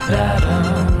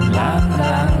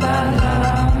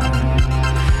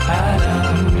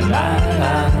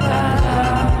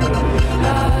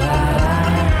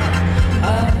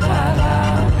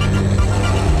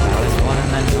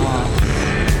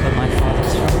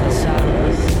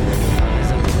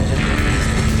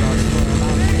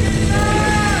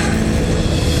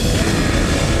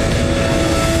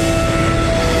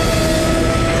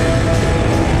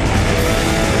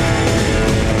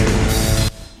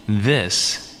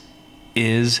This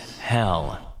is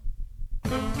hell.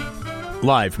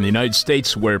 Live from the United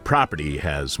States, where property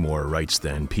has more rights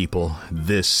than people,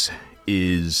 this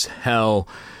is hell.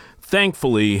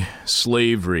 Thankfully,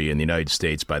 slavery in the United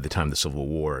States by the time the Civil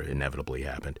War inevitably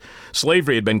happened.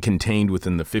 Slavery had been contained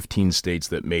within the 15 states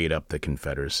that made up the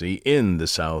Confederacy in the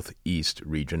southeast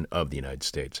region of the United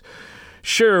States.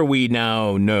 Sure, we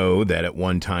now know that at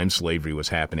one time slavery was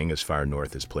happening as far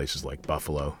north as places like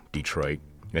Buffalo, Detroit,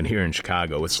 and here in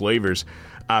Chicago, with slavers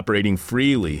operating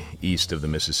freely east of the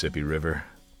Mississippi River,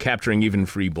 capturing even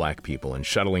free black people and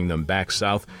shuttling them back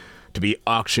south to be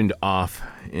auctioned off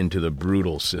into the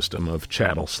brutal system of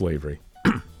chattel slavery.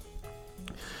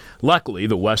 Luckily,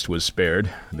 the West was spared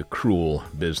the cruel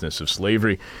business of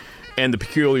slavery, and the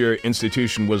peculiar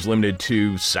institution was limited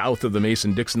to south of the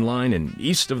Mason-Dixon line and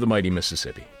east of the mighty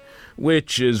Mississippi,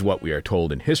 which is what we are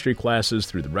told in history classes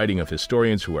through the writing of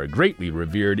historians who are greatly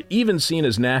revered, even seen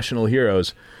as national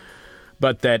heroes.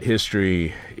 But that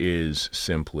history is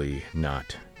simply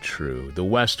not true. The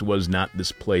West was not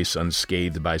this place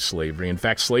unscathed by slavery. In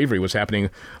fact, slavery was happening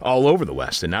all over the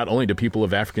West, and not only to people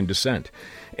of African descent.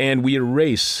 And we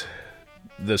erase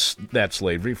that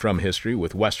slavery from history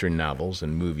with Western novels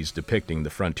and movies depicting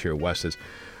the frontier West as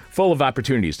full of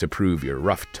opportunities to prove your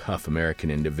rough, tough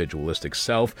American individualistic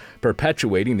self,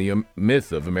 perpetuating the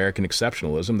myth of American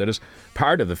exceptionalism that is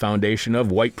part of the foundation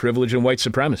of white privilege and white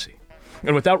supremacy.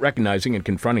 And without recognizing and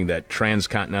confronting that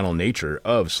transcontinental nature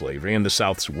of slavery and the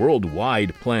South's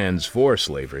worldwide plans for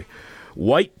slavery,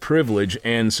 white privilege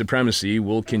and supremacy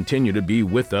will continue to be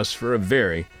with us for a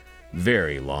very,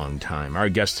 very long time. Our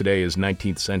guest today is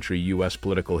 19th century U.S.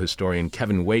 political historian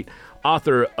Kevin Waite,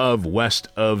 author of West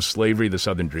of Slavery, The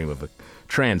Southern Dream of a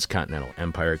Transcontinental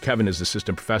Empire. Kevin is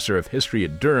assistant professor of history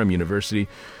at Durham University.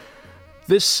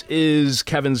 This is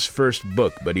Kevin's first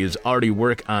book, but he is already at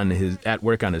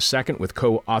work on his second with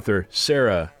co-author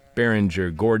Sarah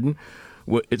Berenger Gordon.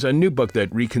 It's a new book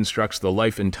that reconstructs the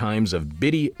life and times of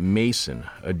Biddy Mason,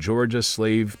 a Georgia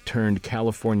slave turned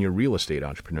California real estate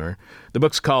entrepreneur. The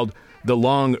book's called The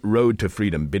Long Road to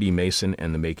Freedom, Biddy Mason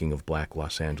and the Making of Black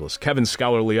Los Angeles. Kevin's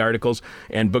scholarly articles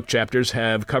and book chapters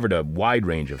have covered a wide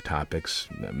range of topics: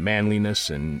 manliness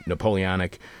and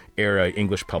Napoleonic-era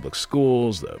English public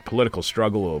schools, the political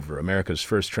struggle over America's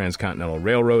first transcontinental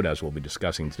railroad, as we'll be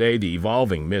discussing today, the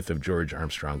evolving myth of George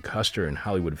Armstrong Custer in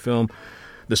Hollywood film,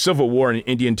 the Civil War in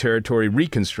Indian Territory,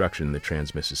 reconstruction in the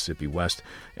Trans-Mississippi West,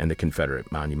 and the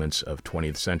Confederate monuments of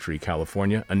 20th century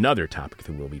California, another topic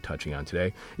that we'll be touching on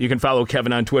today. You can follow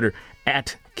Kevin on Twitter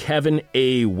at Kevin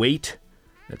A. Waite.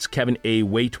 That's Kevin A.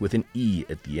 Waite with an E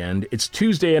at the end. It's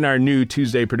Tuesday, and our new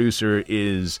Tuesday producer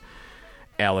is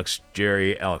Alex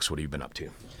Jerry. Alex, what have you been up to?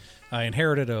 I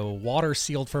inherited a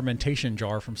water-sealed fermentation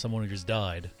jar from someone who just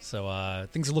died, so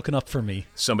things are looking up for me.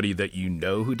 Somebody that you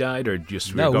know who died, or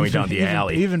just going down the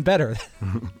alley? Even better.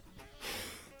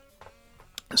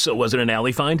 So was it an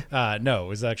alley find? No, it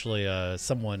was actually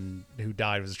someone who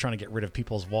died was trying to get rid of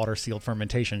people's water-sealed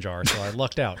fermentation jar, so I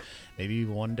lucked out. Maybe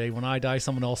one day when I die,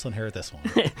 someone else will inherit this one.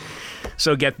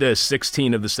 So get this,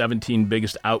 16 of the 17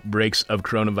 biggest outbreaks of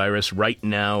coronavirus right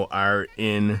now are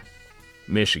in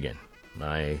Michigan,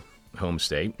 my home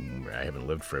state, where I haven't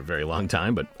lived for a very long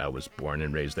time, but I was born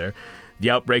and raised there. The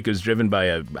outbreak is driven by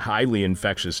a highly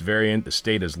infectious variant. The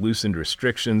state has loosened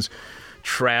restrictions.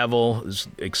 Travel is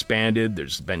expanded.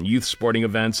 There's been youth sporting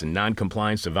events and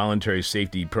non-compliance to voluntary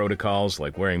safety protocols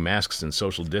like wearing masks and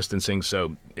social distancing.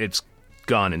 So it's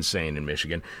gone insane in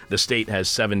Michigan. The state has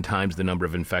 7 times the number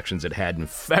of infections it had in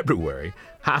February.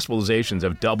 Hospitalizations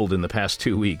have doubled in the past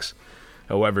 2 weeks.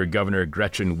 However, Governor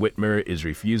Gretchen Whitmer is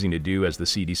refusing to do as the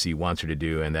CDC wants her to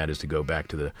do, and that is to go back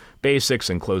to the basics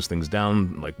and close things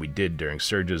down like we did during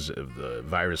surges of the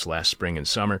virus last spring and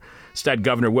summer. Instead,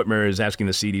 Governor Whitmer is asking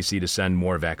the CDC to send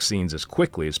more vaccines as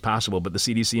quickly as possible, but the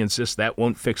CDC insists that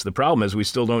won't fix the problem, as we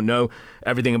still don't know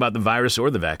everything about the virus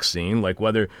or the vaccine, like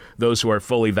whether those who are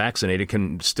fully vaccinated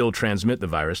can still transmit the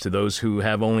virus to those who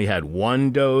have only had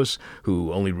 1 dose,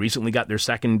 who only recently got their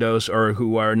 2nd dose, or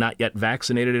who are not yet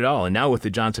vaccinated at all. And now with the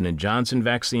Johnson & Johnson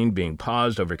vaccine being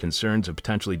paused over concerns of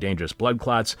potentially dangerous blood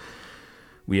clots,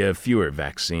 we have fewer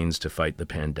vaccines to fight the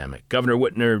pandemic. Governor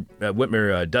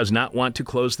Whitmer does not want to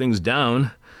close things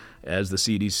down, as the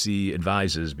CDC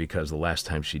advises, because the last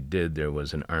time she did, there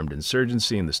was an armed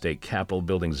insurgency in the state Capitol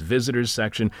building's visitors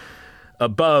section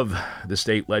above the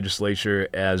state legislature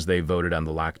as they voted on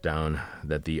the lockdown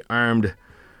that the armed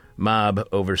mob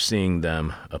overseeing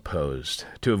them opposed.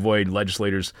 To avoid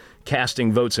legislators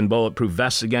casting votes in bulletproof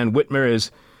vests again, Whitmer is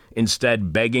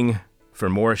instead begging for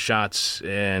more shots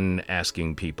and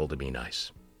asking people to be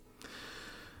nice.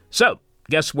 So,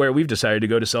 guess where we've decided to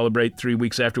go to celebrate 3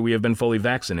 weeks after we have been fully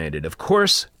vaccinated? Of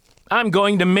course, I'm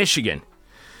going to Michigan.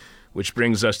 Which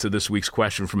brings us to this week's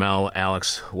question from hell.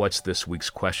 Alex, what's this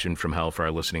week's question from hell for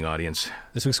our listening audience?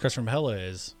 This week's question from hell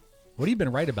is, what have you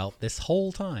been right about this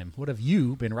whole time? What have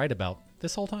you been right about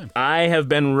this whole time? I have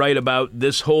been right about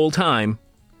this whole time.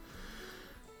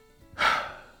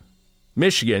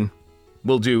 Michigan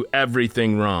will do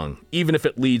everything wrong, even if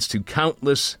it leads to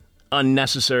countless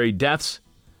unnecessary deaths,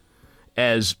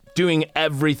 as doing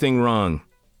everything wrong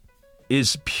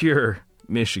is pure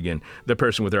Michigan. The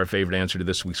person with our favorite answer to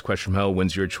this week's question from hell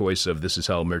wins your choice of This Is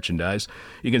Hell merchandise.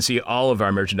 You can see all of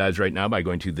our merchandise right now by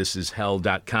going to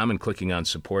thisishell.com and clicking on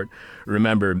support.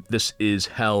 Remember, This Is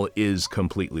Hell is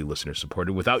completely listener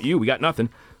supported. Without you, we got nothing.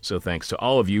 So thanks to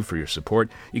all of you for your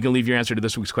support. You can leave your answer to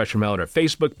this week's question from hell at our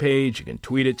Facebook page. You can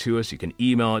tweet it to us. You can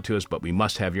email it to us. But we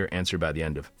must have your answer by the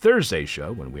end of Thursday's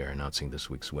show when we are announcing this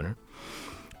week's winner.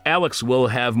 Alex will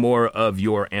have more of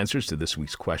your answers to this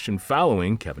week's question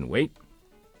following Kevin Waite.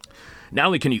 Not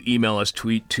only can you email us,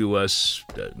 tweet to us,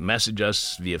 message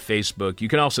us via Facebook, you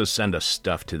can also send us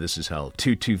stuff to This Is Hell,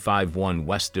 2251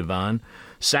 West Devon,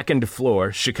 2nd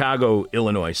floor, Chicago,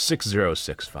 Illinois,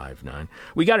 60659.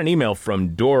 We got an email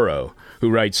from Doro, who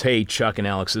writes, "Hey, Chuck and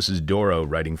Alex, this is Doro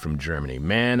writing from Germany.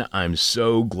 Man, I'm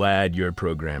so glad your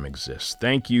program exists.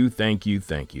 Thank you, thank you,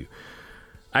 thank you.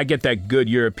 I get that good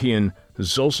European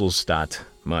Sozialstaat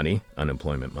money,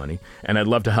 unemployment money, and I'd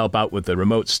love to help out with the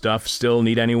remote stuff. Still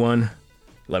need anyone?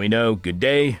 Let me know. Good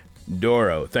day,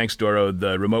 Doro." Thanks, Doro.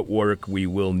 The remote work we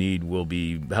will need will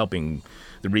be helping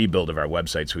the rebuild of our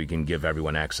website so we can give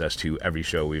everyone access to every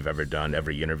show we've ever done,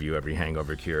 every interview, every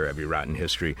hangover cure, every rotten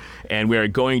history. And we are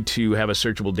going to have a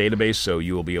searchable database, so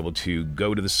you will be able to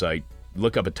go to the site,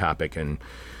 look up a topic, and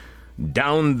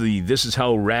down the This Is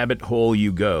Hell rabbit hole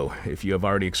you go. If you have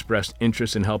already expressed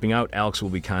interest in helping out, Alex will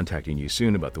be contacting you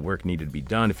soon about the work needed to be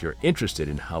done. If you're interested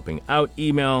in helping out,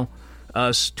 email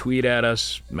us, tweet at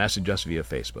us, message us via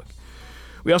Facebook.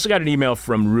 We also got an email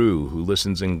from Rue, who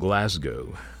listens in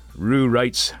Glasgow. Rue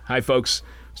writes, "Hi, folks.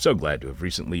 So glad to have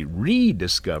recently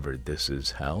rediscovered This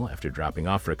Is Hell after dropping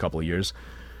off for a couple of years.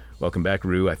 Welcome back,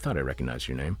 Rue. I thought I recognized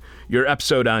your name. Your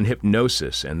episode on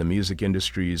hypnosis and the music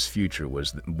industry's future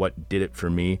was what did it for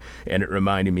me, and it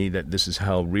reminded me that This Is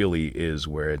Hell really is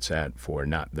where it's at for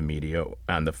not the media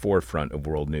on the forefront of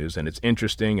world news, and it's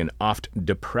interesting and oft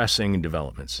depressing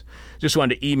developments. Just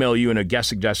wanted to email you and a guest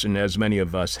suggestion. As many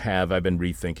of us have, I've been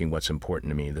rethinking what's important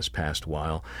to me this past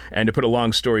while, and to put a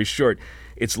long story short,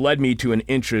 it's led me to an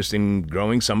interest in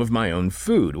growing some of my own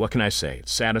food. What can I say?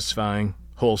 It's satisfying,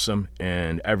 wholesome,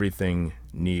 and everything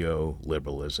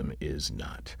neoliberalism is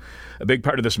not. A big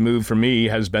part of this move for me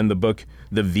has been the book,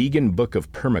 The Vegan Book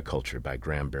of Permaculture by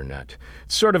Graham Burnett.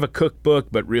 It's sort of a cookbook,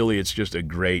 but really it's just a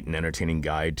great and entertaining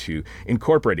guide to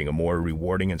incorporating a more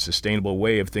rewarding and sustainable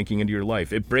way of thinking into your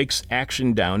life. It breaks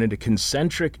action down into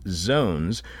concentric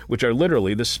zones, which are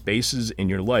literally the spaces in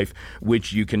your life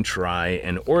which you can try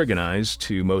and organize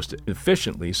to most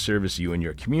efficiently service you and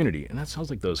your community. And that sounds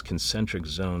like those concentric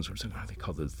zones. What are they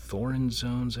called? The Thorin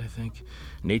zones, I think.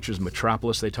 Nature's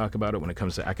metropolis, they talk about it when it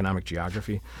comes to economic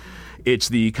geography. It's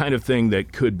the kind of thing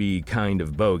that could be kind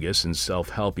of bogus and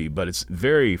self-helpy, but it's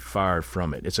very far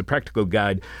from it. It's a practical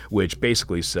guide which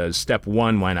basically says, step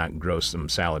one, why not grow some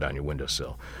salad on your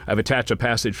windowsill? I've attached a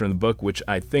passage from the book which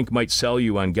I think might sell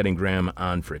you on getting Graham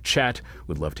on for a chat.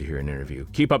 Would love to hear an interview.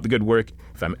 Keep up the good work.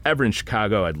 If I'm ever in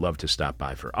Chicago, I'd love to stop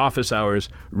by for office hours.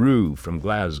 Rue from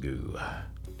Glasgow.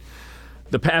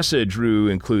 The passage Rue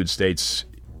includes states,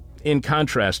 in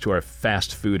contrast to our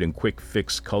fast food and quick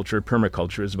fix culture,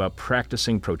 permaculture is about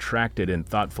practicing protracted and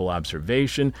thoughtful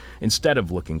observation instead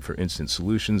of looking for instant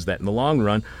solutions that in the long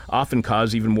run often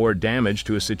cause even more damage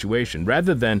to a situation.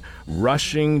 Rather than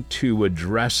rushing to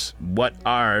address what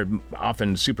are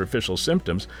often superficial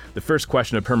symptoms, the first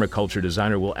question a permaculture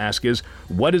designer will ask is,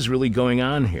 what is really going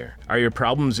on here? Are your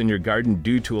problems in your garden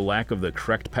due to a lack of the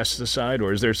correct pesticide,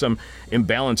 or is there some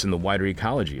imbalance in the wider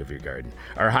ecology of your garden?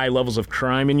 Are high levels of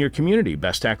crime in your community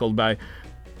best tackled by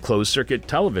closed-circuit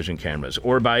television cameras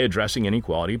or by addressing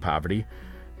inequality, poverty,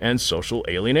 and social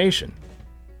alienation?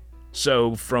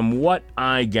 So from what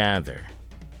I gather,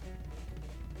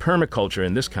 permaculture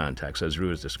in this context, as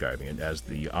Rue is describing it, as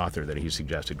the author that he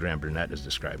suggested, Graham Burnett, is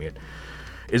describing it,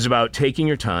 is about taking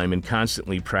your time and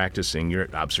constantly practicing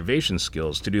your observation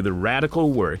skills to do the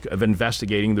radical work of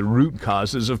investigating the root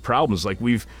causes of problems. Like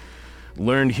we've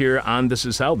learned here on This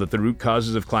Is Hell, that the root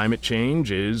causes of climate change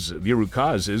the root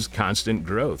cause is constant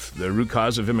growth. The root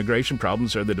cause of immigration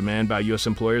problems are the demand by U.S.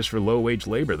 employers for low-wage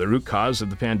labor. The root cause of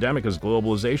the pandemic is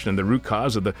globalization, and the root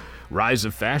cause of the rise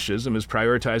of fascism is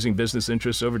prioritizing business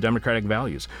interests over democratic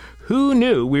values. Who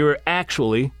knew we were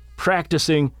actually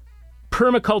practicing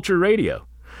permaculture radio?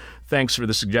 Thanks for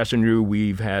the suggestion, Rue.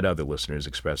 We've had other listeners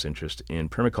express interest in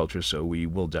permaculture, so we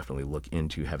will definitely look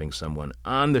into having someone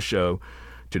on the show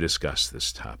to discuss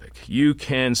this topic. You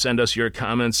can send us your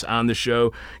comments on the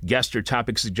show, guest or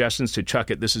topic suggestions to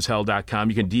chuck@thisishell.com.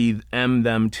 You can DM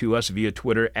them to us via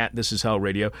Twitter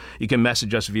 @thisishellradio. You can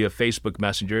message us via Facebook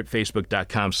Messenger at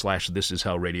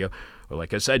facebook.com/thisishellradio. Or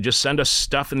like I said, just send us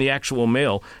stuff in the actual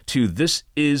mail to This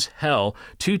Is Hell,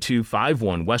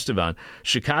 2251 West Avon,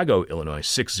 Chicago, Illinois,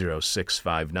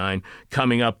 60659.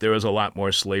 Coming up, there was a lot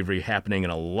more slavery happening in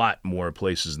a lot more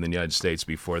places in the United States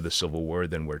before the Civil War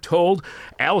than we're told.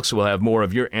 Alex will have more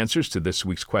of your answers to this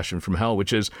week's question from hell,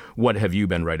 which is, what have you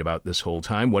been right about this whole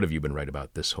time? What have you been right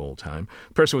about this whole time?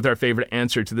 Person with our favorite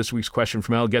answer to this week's question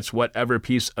from hell gets whatever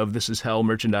piece of This Is Hell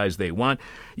merchandise they want.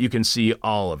 You can see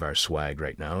all of our swag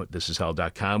right now at thisishell.com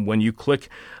when you click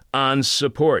on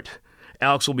support.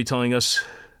 Alex will be telling us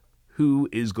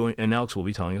who's going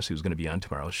to be on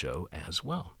tomorrow's show as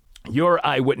well. Your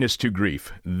eyewitness to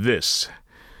grief. This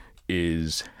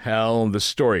is hell. The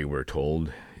story we're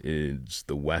told is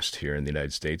the West here in the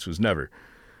United States was never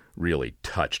really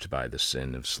touched by the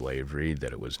sin of slavery,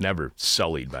 that it was never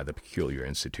sullied by the peculiar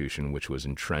institution which was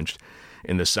entrenched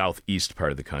in the southeast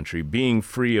part of the country. Being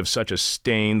free of such a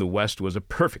stain, the West was a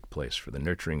perfect place for the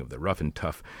nurturing of the rough and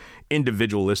tough,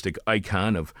 individualistic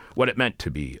icon of what it meant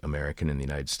to be American in the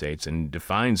United States, and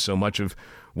defines so much of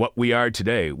what we are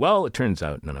today. Well, it turns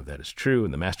out none of that is true,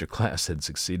 and the master class had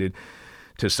succeeded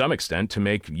to some extent to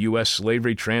make U.S.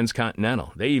 slavery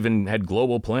transcontinental. They even had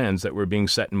global plans that were being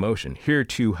set in motion. Here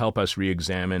to help us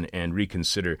re-examine and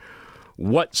reconsider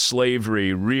what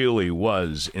slavery really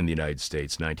was in the United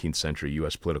States, 19th century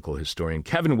U.S. political historian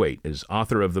Kevin Waite is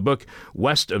author of the book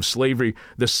West of Slavery,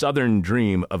 The Southern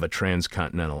Dream of a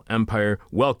Transcontinental Empire.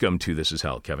 Welcome to This Is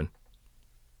Hell, Kevin.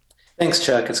 Thanks,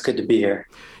 Chuck. It's good to be here.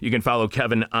 You can follow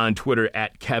Kevin on Twitter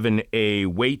at Kevin A.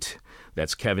 Waite.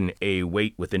 That's Kevin A.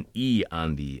 Waite with an E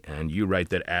on the end. You write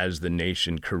that as the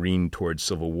nation careened towards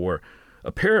civil war,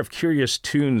 a pair of curious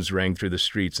tunes rang through the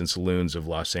streets and saloons of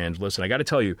Los Angeles. And I got to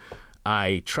tell you,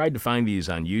 I tried to find these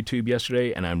on YouTube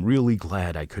yesterday, and I'm really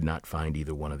glad I could not find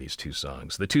either one of these two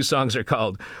songs. The two songs are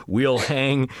called We'll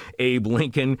Hang Abe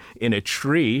Lincoln in a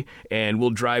Tree and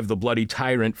We'll Drive the Bloody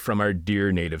Tyrant from Our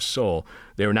Dear Native Soul.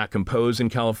 They were not composed in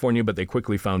California, but they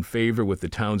quickly found favor with the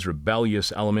town's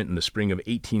rebellious element in the spring of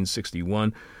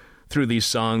 1861. Through these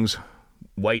songs,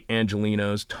 white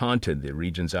Angelenos taunted the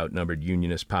region's outnumbered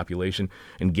Unionist population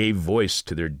and gave voice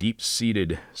to their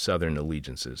deep-seated Southern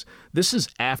allegiances. This is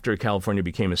after California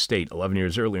became a state 11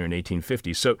 years earlier in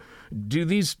 1850. So do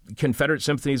these Confederate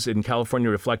symphonies in California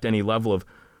reflect any level of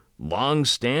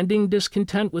long-standing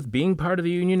discontent with being part of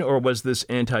the Union, or was this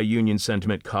anti-Union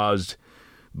sentiment caused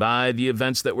by the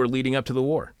events that were leading up to the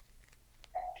war?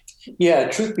 Yeah,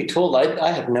 truth be told,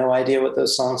 I have no idea what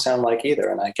those songs sound like either,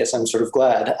 and I guess I'm sort of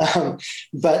glad.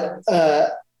 But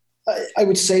I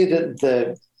would say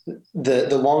that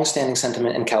the longstanding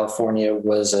sentiment in California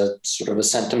was a sort of a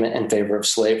sentiment in favor of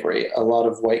slavery. A lot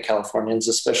of white Californians,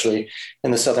 especially in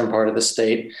the southern part of the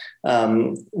state,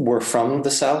 were from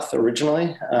the South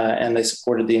originally, and they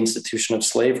supported the institution of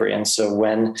slavery. And so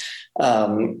when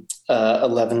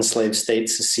 11 slave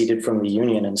states seceded from the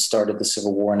Union and started the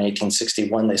Civil War in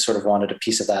 1861, they sort of wanted a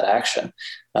piece of that action.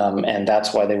 And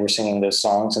that's why they were singing those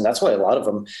songs. And that's why a lot of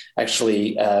them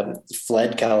actually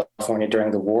fled California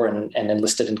during the war and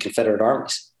enlisted in Confederate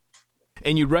armies.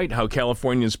 And you write how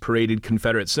Californians paraded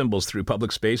Confederate symbols through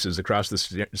public spaces across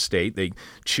the state. They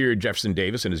cheered Jefferson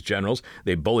Davis and his generals.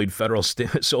 They bullied federal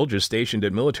soldiers stationed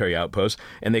at military outposts.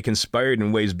 And they conspired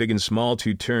in ways big and small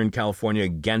to turn California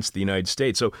against the United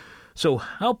States. So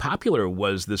how popular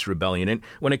was this rebellion? And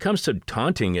when it comes to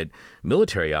taunting at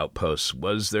military outposts,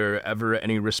 was there ever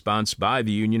any response by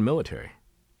the Union military?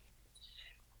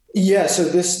 Yeah, so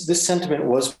this sentiment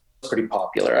was pretty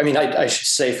popular. I mean, I should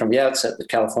say from the outset that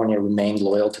California remained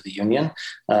loyal to the Union.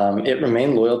 It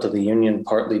remained loyal to the Union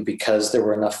partly because there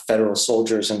were enough federal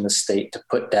soldiers in the state to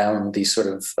put down these sort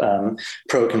of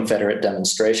pro-Confederate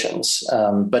demonstrations.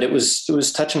 But it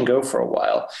was touch and go for a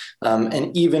while.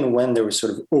 And even when there was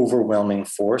sort of overwhelming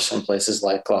force in places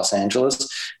like Los Angeles,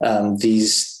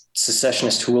 these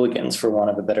secessionist hooligans, for want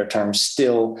of a better term,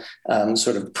 still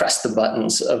sort of pressed the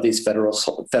buttons of these federal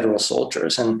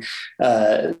soldiers, and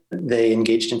they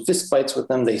engaged in fistfights with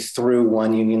them. They threw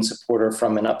one Union supporter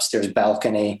from an upstairs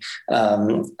balcony.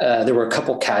 There were a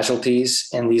couple casualties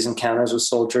in these encounters with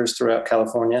soldiers throughout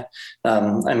California.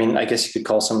 I mean, I guess you could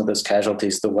call some of those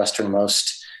casualties the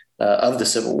westernmost of the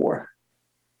Civil War.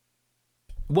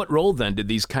 What role then did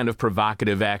these kind of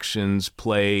provocative actions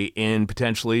play in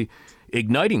potentially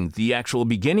igniting the actual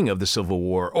beginning of the Civil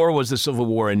War, or was the Civil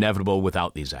War inevitable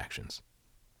without these actions?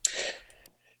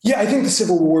 Yeah, I think the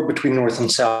Civil War between North and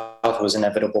South was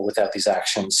inevitable without these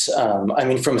actions. I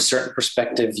mean, from a certain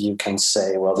perspective, you can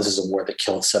say, well, this is a war that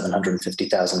killed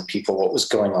 750,000 people. What was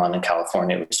going on in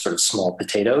California was sort of small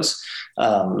potatoes.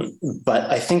 But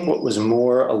I think what was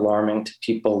more alarming to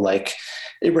people like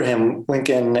Abraham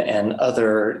Lincoln and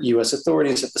other U.S.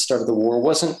 authorities at the start of the war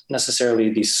wasn't necessarily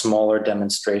these smaller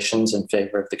demonstrations in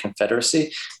favor of the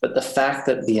Confederacy, but the fact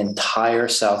that the entire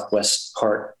southwest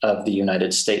part of the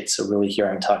United States, so really here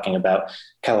I'm talking about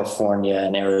California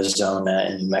and Arizona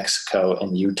and New Mexico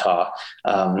and Utah,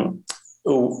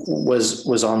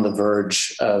 was on the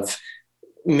verge of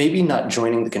maybe not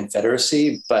joining the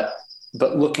Confederacy, but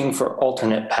looking for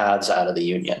alternate paths out of the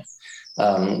Union.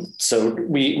 So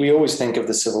we always think of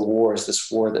the Civil War as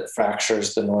this war that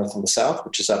fractures the North and the South,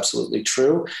 which is absolutely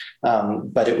true.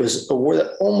 But it was a war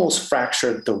that almost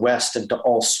fractured the West into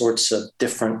all sorts of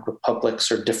different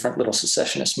republics or different little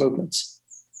secessionist movements.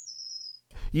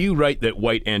 You write that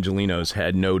white Angelenos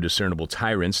had no discernible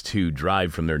tyrants to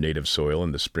drive from their native soil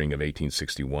in the spring of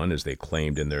 1861, as they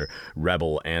claimed in their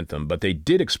rebel anthem, but they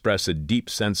did express a deep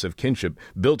sense of kinship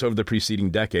built over the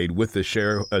preceding decade with the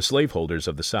slaveholders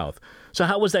of the South. So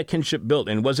how was that kinship built,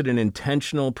 and was it an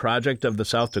intentional project of the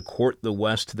South to court the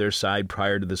West to their side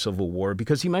prior to the Civil War?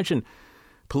 Because you mentioned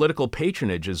political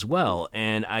patronage as well,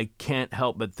 and I can't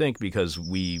help but think, because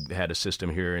we had a system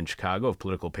here in Chicago of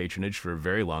political patronage for a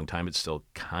very long time, it still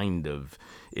kind of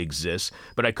exists,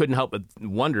 but I couldn't help but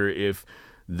wonder if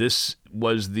this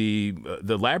was the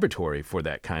laboratory for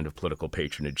that kind of political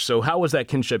patronage. So how was that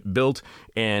kinship built,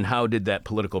 and how did that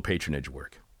political patronage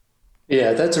work?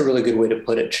 Yeah, that's a really good way to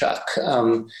put it, Chuck.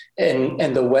 And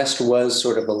the West was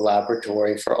sort of a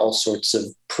laboratory for all sorts of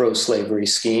pro-slavery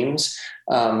schemes.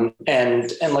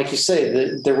 And like you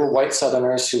say, there were white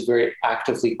Southerners who very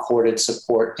actively courted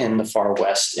support in the far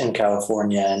West, in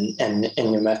California and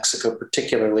in New Mexico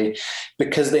particularly,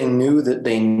 because they knew that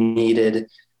they needed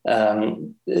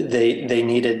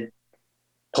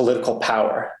political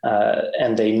power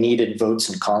and they needed votes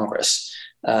in Congress.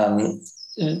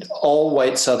 All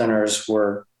white Southerners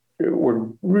were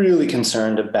really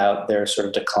concerned about their sort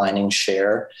of declining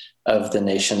share of the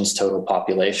nation's total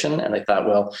population. And they thought,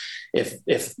 well,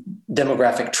 if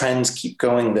demographic trends keep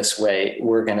going this way,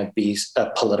 we're going to be a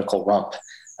political rump.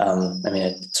 I mean,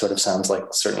 it sort of sounds like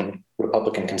certain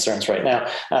Republican concerns right now.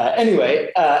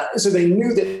 So they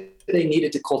knew that they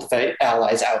needed to cultivate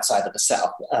allies outside of the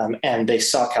South. And they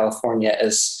saw California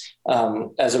as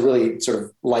a really sort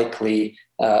of likely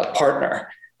partner,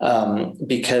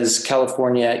 because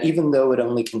California, even though it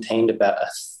only contained about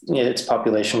its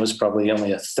population was probably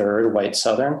only a third white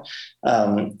Southern,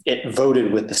 it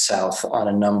voted with the South on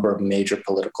a number of major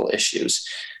political issues.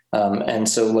 And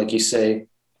so, like you say,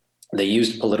 they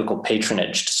used political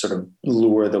patronage to sort of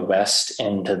lure the West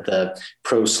into the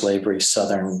pro-slavery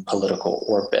Southern political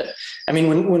orbit. I mean,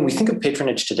 when we think of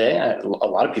patronage today, a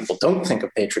lot of people don't think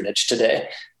of patronage today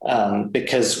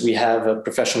because we have a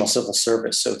professional civil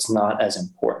service, so it's not as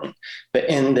important. But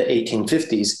in the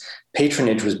 1850s,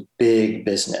 patronage was big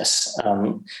business.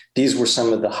 These were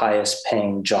some of the highest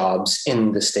paying jobs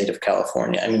in the state of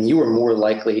California. I mean, you were more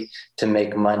likely to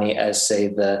make money as, say,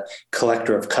 the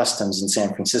collector of customs in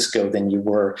San Francisco than you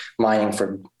were mining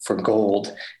for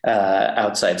gold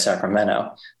outside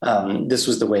Sacramento. This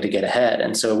was the way to get ahead.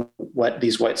 And so what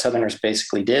these white Southerners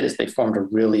basically did is they formed a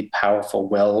really powerful,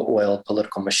 well-oiled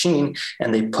political machine,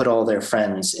 and they put all their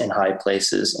friends in high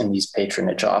places in these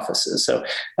patronage offices. So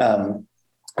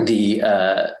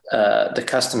the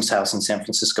customs house in San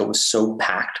Francisco was so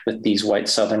packed with these white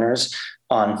Southerners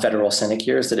on federal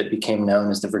sinecures that it became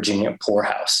known as the Virginia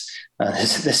poorhouse.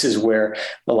 This is where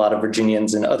a lot of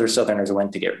Virginians and other Southerners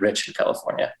went to get rich in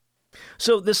California.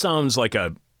 So this sounds like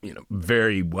a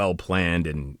very well planned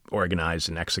and organized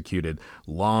and executed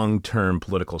long-term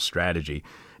political strategy.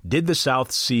 Did the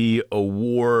South see a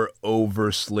war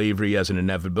over slavery as an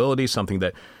inevitability, something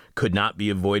that could not be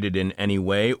avoided in any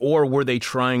way, or were they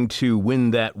trying to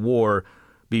win that war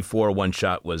before one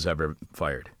shot was ever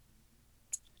fired?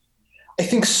 I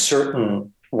think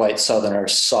certain white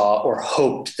Southerners saw or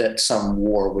hoped that some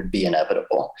war would be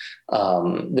inevitable.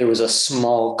 There was a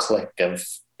small clique of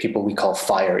people we call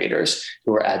fire eaters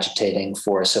who were agitating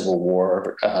for a civil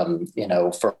war,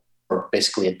 for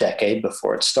basically a decade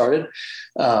before it started.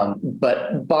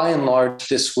 But by and large,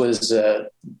 this was a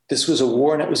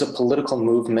war, and it was a political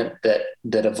movement that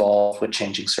evolved with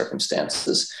changing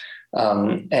circumstances.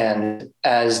 And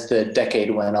as the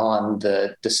decade went on,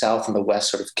 the South and the West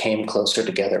sort of came closer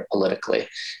together politically,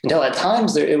 until at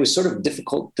times it was sort of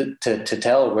difficult to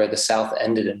tell where the South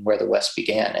ended and where the West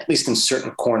began, at least in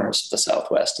certain corners of the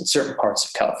Southwest, in certain parts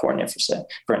of California,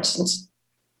 for instance.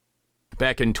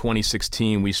 Back in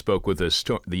 2016, we spoke with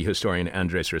the historian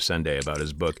Andres Resende about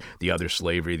his book, The Other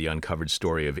Slavery, The Uncovered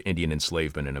Story of Indian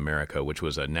Enslavement in America, which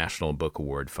was a National Book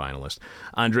Award finalist.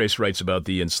 Andres writes about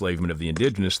the enslavement of the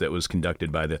indigenous that was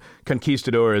conducted by the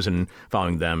conquistadors and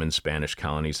following them in Spanish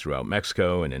colonies throughout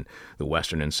Mexico and in the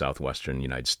western and southwestern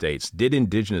United States. Did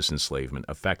indigenous enslavement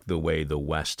affect the way the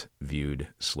West viewed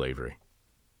slavery?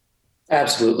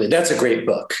 Absolutely. That's a great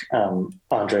book,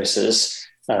 Andres's.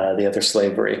 The Other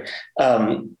Slavery.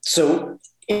 So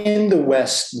in the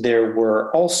West, there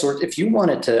were all sorts, if you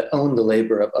wanted to own the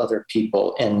labor of other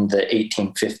people in the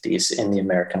 1850s in the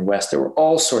American West, there were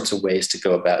all sorts of ways to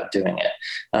go about doing it.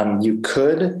 You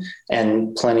could,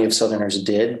 and plenty of Southerners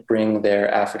did, bring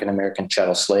their African-American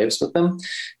chattel slaves with them.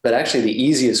 But actually the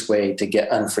easiest way to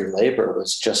get unfree labor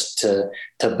was just to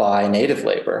buy native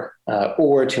labor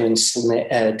or to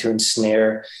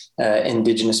ensnare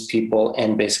indigenous people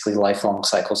in basically lifelong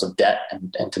cycles of debt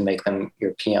and to make them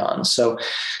your peons. So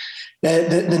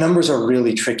the numbers are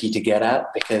really tricky to get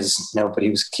at because nobody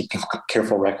was keeping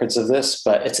careful records of this,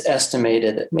 but it's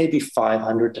estimated that maybe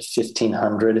 500 to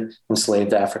 1,500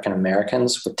 enslaved African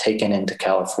Americans were taken into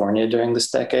California during this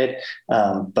decade,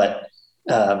 but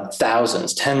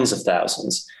thousands, tens of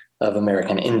thousands of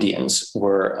American Indians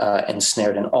were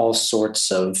ensnared in all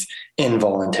sorts of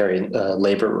involuntary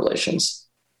labor relations.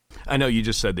 I know you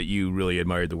just said that you really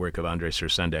admired the work of Andres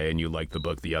Resende and you liked the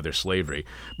book, The Other Slavery,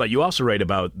 but you also write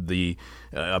about the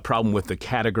problem with the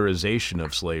categorization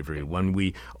of slavery. When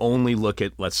we only look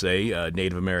at, let's say,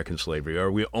 Native American slavery,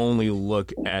 or we only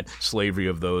look at slavery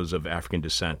of those of African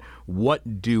descent,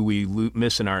 what do we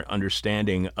miss in our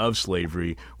understanding of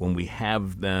slavery when we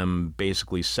have them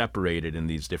basically separated in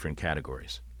these different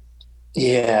categories?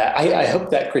 Yeah, I hope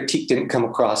that critique didn't come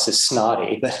across as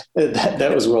snotty, but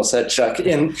that was well said, Chuck.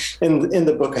 In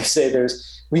the book, I say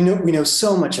we know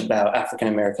so much about African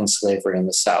American slavery in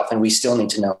the South, and we still need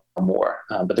to know more.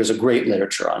 But there's a great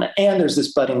literature on it, and there's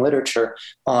this budding literature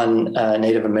on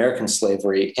Native American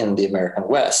slavery in the American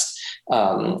West.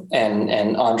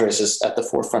 And Andres is at the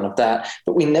forefront of that,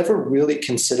 but we never really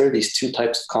consider these two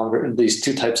types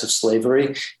of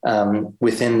slavery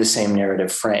within the same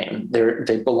narrative frame.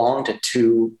 They belong to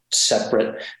two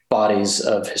separate bodies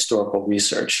of historical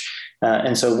research.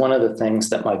 And so one of the things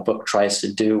that my book tries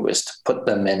to do is to put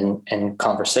them in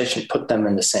conversation, put them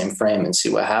in the same frame and see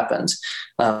what happens.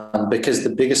 Because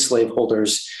the biggest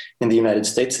slaveholders in the United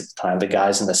States at the time, the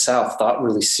guys in the South, thought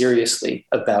really seriously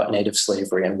about native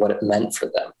slavery and what it meant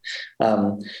for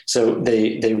them. So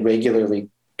they regularly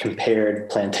compared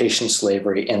plantation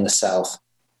slavery in the South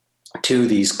to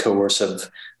these coercive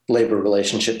labor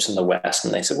relationships in the West.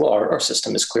 And they said, well, our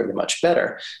system is clearly much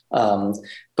better.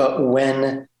 But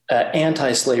when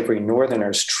anti-slavery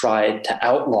Northerners tried to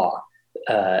outlaw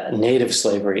native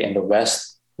slavery in the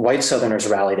West, white Southerners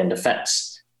rallied in defense.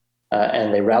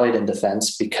 And they rallied in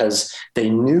defense because they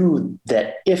knew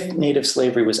that if native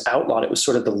slavery was outlawed, it was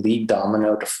sort of the lead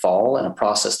domino to fall in a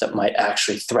process that might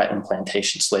actually threaten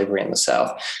plantation slavery in the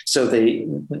South. So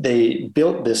they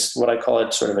built this, what I call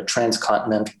it, sort of a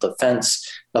transcontinental defense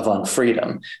of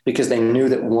unfreedom, because they knew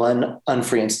that one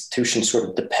unfree institution sort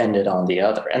of depended on the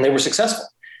other. And they were successful.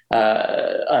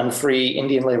 Unfree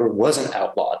Indian labor wasn't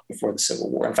outlawed before the Civil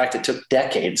War. In fact, it took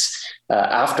decades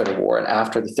after the war and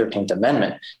after the 13th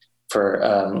Amendment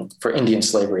for Indian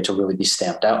slavery to really be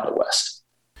stamped out in the West.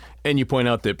 And you point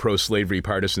out that pro-slavery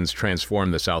partisans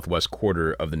transformed the southwest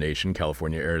quarter of the nation,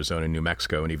 California, Arizona, New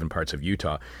Mexico, and even parts of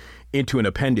Utah, into an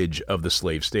appendage of the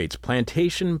slave states.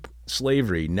 Plantation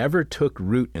slavery never took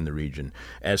root in the region,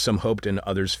 as some hoped and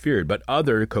others feared, but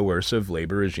other coercive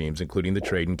labor regimes, including the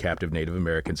trade in captive Native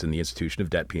Americans and the institution of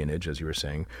debt peonage, as you were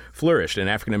saying, flourished. And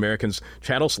African Americans'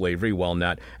 chattel slavery, while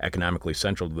not economically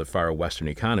central to the far western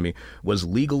economy, was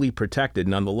legally protected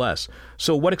nonetheless.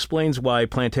 So what explains why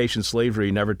plantation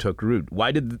slavery never took root?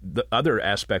 Why did the other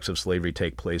aspects of slavery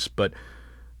take place, but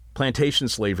plantation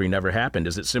slavery never happened?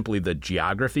 Is it simply the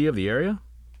geography of the area?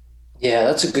 Yeah,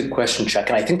 that's a good question, Chuck.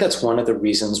 And I think that's one of the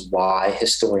reasons why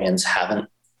historians haven't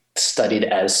studied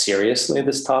as seriously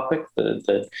this topic,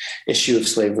 the issue of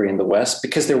slavery in the West,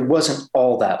 because there wasn't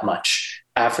all that much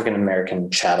African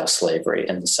American chattel slavery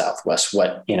in the Southwest,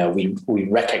 what we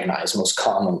recognize most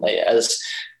commonly as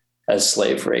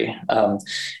slavery.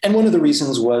 And one of the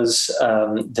reasons was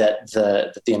that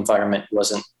the environment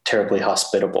wasn't terribly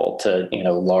hospitable to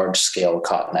large scale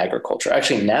cotton agriculture.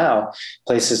 Actually, now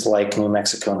places like New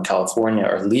Mexico and California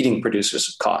are leading producers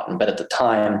of cotton, but at the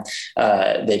time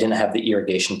they didn't have the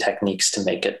irrigation techniques to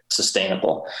make it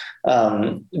sustainable.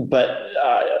 But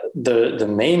the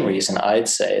main reason I'd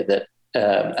say that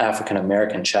African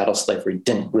American chattel slavery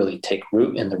didn't really take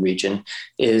root in the region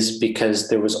is because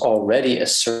there was already a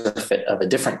surfeit of a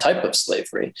different type of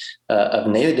slavery, of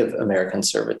Native American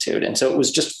servitude. And so it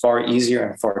was just far easier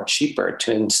and far cheaper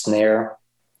to ensnare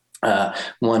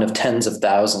one of tens of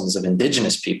thousands of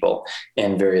indigenous people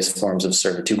in various forms of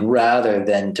servitude rather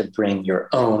than to bring your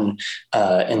own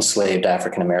enslaved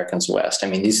African Americans west. I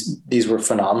mean, these were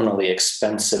phenomenally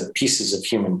expensive pieces of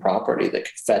human property that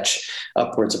could fetch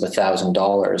upwards of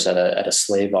 $1,000 at a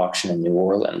slave auction in New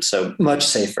Orleans. So much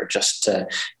safer just to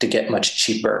get much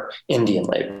cheaper Indian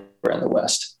labor in the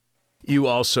West. You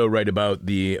also write about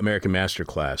the American master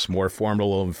class, more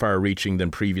formal and far-reaching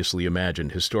than previously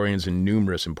imagined. Historians in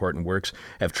numerous important works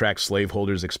have tracked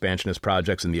slaveholders' expansionist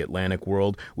projects in the Atlantic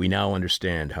world. We now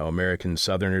understand how American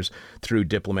Southerners, through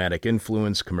diplomatic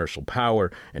influence, commercial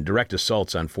power, and direct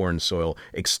assaults on foreign soil,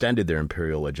 extended their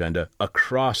imperial agenda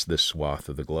across this swath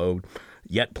of the globe.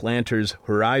 Yet planters'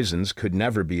 horizons could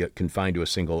never be confined to a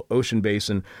single ocean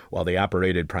basin. While they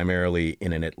operated primarily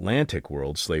in an Atlantic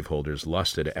world, slaveholders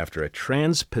lusted after a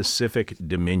trans-Pacific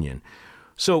dominion.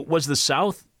 So was the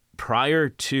South, prior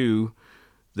to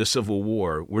the Civil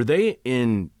War, were they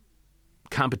in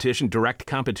competition, direct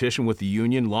competition with the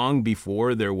Union long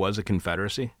before there was a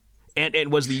Confederacy? And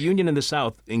was the Union and the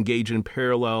South engaged in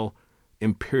parallel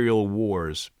imperial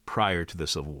wars prior to the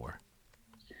Civil War?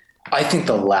 I think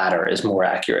the latter is more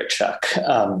accurate, Chuck.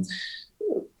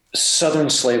 Southern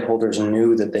slaveholders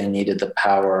knew that they needed the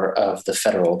power of the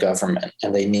federal government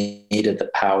and they needed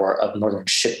the power of Northern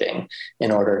shipping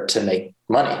in order to make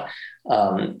money.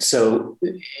 So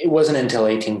it wasn't until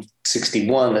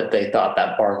 1861 that they thought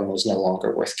that bargain was no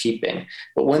longer worth keeping.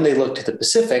 But when they looked to the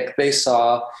Pacific, they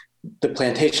saw the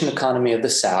plantation economy of the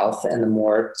South and the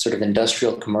more sort of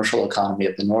industrial commercial economy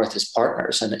of the North as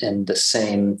partners in the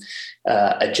same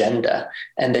agenda.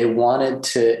 And they wanted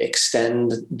to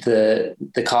extend the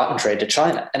cotton trade to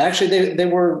China. And actually, they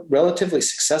were relatively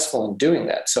successful in doing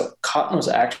that. So cotton was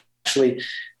actually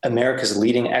America's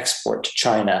leading export to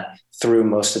China through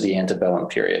most of the antebellum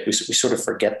period. We sort of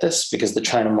forget this because the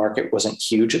China market wasn't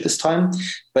huge at this time,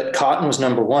 but cotton was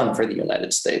number one for the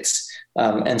United States.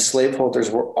 And slaveholders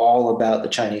were all about the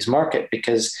Chinese market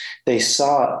because they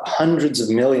saw hundreds of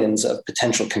millions of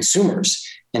potential consumers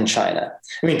in China.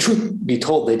 I mean, truth be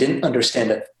told, they didn't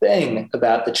understand a thing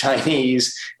about the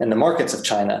Chinese and the markets of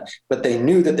China, but they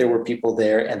knew that there were people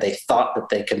there and they thought that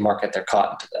they could market their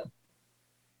cotton to them.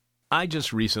 I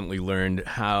just recently learned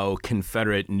how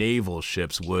Confederate naval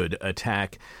ships would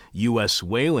attack U.S.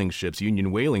 whaling ships,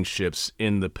 Union whaling ships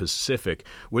in the Pacific.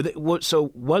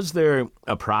 So was there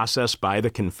a process by the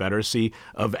Confederacy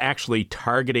of actually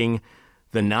targeting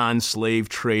the non-slave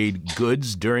trade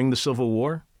goods during the Civil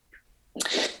War?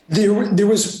 There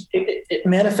was. It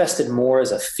manifested more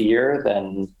as a fear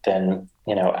than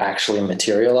actually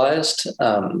materialized.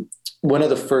 One of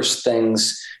the first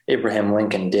things Abraham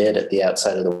Lincoln did at the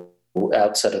outset of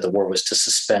the war was to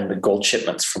suspend the gold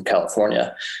shipments from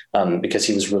California because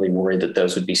he was really worried that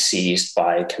those would be seized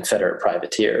by Confederate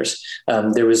privateers.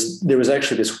 There was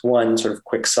actually this one sort of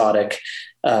quixotic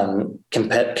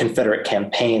Confederate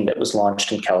campaign that was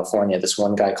launched in California. This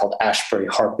one guy called Ashbury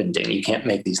Harpending, you can't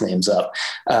make these names up,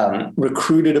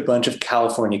 recruited a bunch of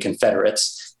California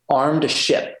Confederates, armed a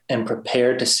ship and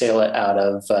prepared to sail it out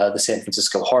of the San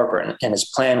Francisco harbor. And his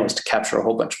plan was to capture a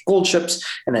whole bunch of gold ships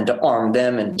and then to arm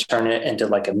them and turn it into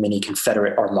like a mini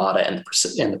Confederate armada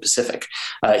in the Pacific.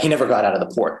 He never got out of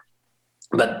the port.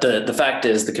 But the fact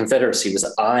is, the Confederacy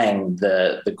was eyeing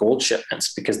the gold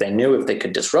shipments because they knew if they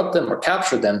could disrupt them or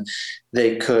capture them,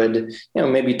 they could,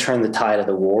 maybe turn the tide of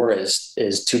the war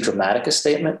is too dramatic a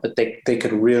statement, but they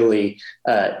could really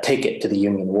take it to the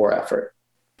Union war effort.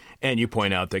 And you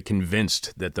point out that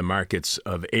convinced that the markets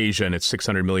of Asia and its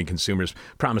 600 million consumers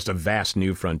promised a vast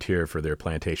new frontier for their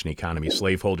plantation economy,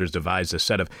 slaveholders devised a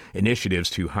set of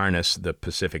initiatives to harness the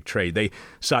Pacific trade. They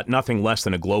sought nothing less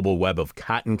than a global web of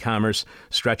cotton commerce,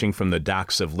 stretching from the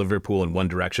docks of Liverpool in one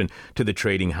direction to the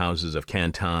trading houses of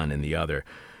Canton in the other.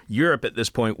 Europe at this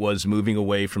point was moving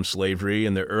away from slavery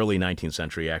in the early 19th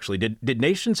century, actually. Did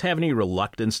nations have any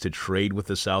reluctance to trade with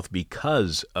the South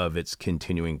because of its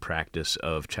continuing practice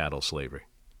of chattel slavery?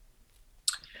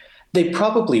 They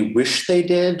probably wish they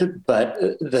did, but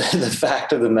the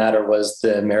fact of the matter was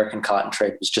the American cotton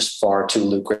trade was just far too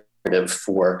lucrative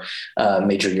for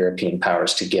major European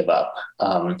powers to give up.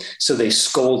 So they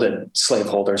scolded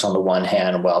slaveholders on the one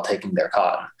hand while taking their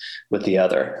cotton with the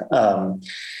other.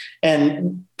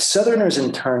 And Southerners,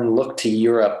 in turn, looked to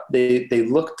Europe. They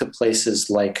looked to places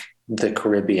like the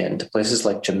Caribbean, to places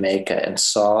like Jamaica, and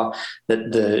saw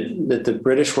that the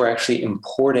British were actually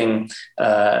importing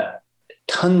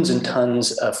tons and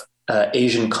tons of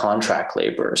Asian contract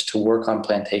laborers to work on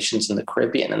plantations in the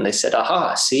Caribbean. And they said,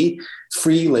 aha, see,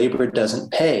 free labor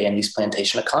doesn't pay in these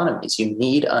plantation economies. You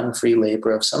need unfree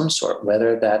labor of some sort,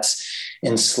 whether that's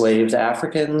enslaved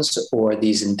Africans or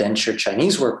these indentured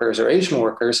Chinese workers or Asian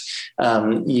workers.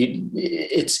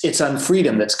 It's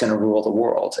unfreedom that's going to rule the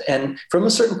world. And from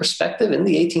a certain perspective, in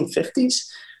the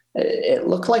 1850s, it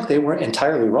looked like they weren't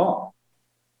entirely wrong.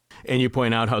 And you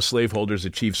point out how slaveholders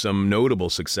achieved some notable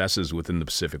successes within the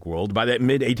Pacific world. By the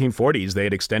mid-1840s, they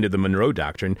had extended the Monroe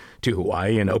Doctrine to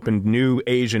Hawaii and opened new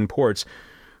Asian ports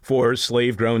for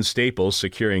slave-grown staples,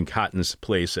 securing cotton's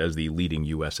place as the leading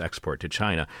U.S. export to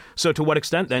China. So to what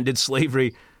extent, then, did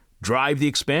slavery drive the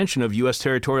expansion of U.S.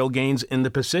 territorial gains in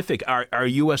the Pacific? Are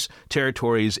U.S.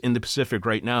 territories in the Pacific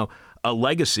right now a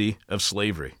legacy of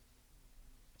slavery?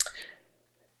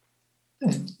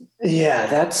 Yeah,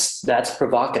 that's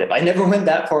provocative. I never went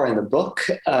that far in the book,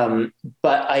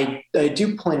 but I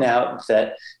do point out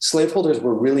that slaveholders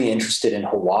were really interested in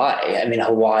Hawaii. I mean,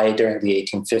 Hawaii during the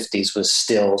 1850s was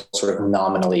still sort of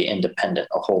nominally independent.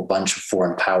 A whole bunch of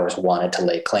foreign powers wanted to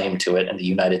lay claim to it, and the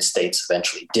United States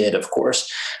eventually did, of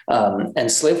course.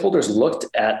 And slaveholders looked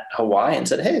at Hawaii and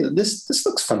said, hey, this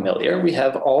looks familiar. We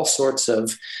have all sorts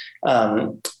of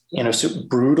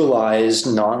brutalized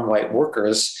non-white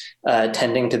workers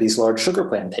tending to these large sugar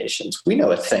plantations. We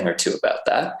know a thing or two about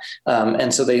that,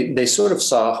 and so they sort of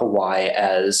saw Hawaii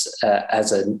as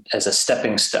a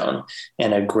stepping stone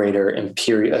in a greater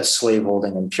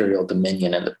slaveholding imperial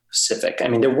dominion in the Pacific. I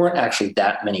mean, there weren't actually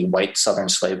that many white Southern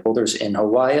slaveholders in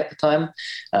Hawaii at the time,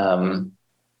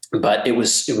 but it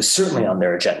was certainly on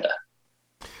their agenda.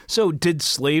 So, did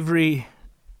slavery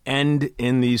end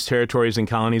in these territories and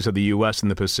colonies of the U.S.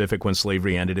 and the Pacific when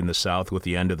slavery ended in the South with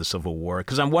the end of the Civil War?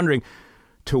 Because I'm wondering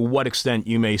to what extent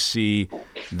you may see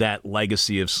that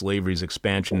legacy of slavery's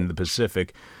expansion in the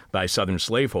Pacific by Southern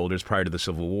slaveholders prior to the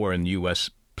Civil War in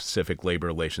U.S. Pacific labor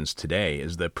relations today.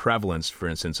 Is the prevalence, for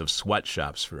instance, of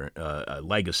sweatshops for a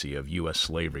legacy of U.S.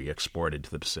 slavery exported to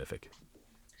the Pacific?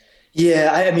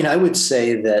 Yeah, I mean, I would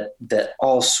say that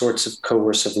all sorts of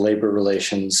coercive labor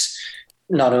relations,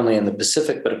 not only in the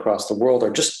Pacific, but across the world, are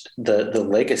just the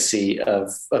legacy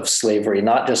of slavery,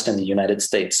 not just in the United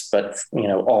States, but,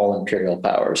 all imperial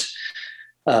powers.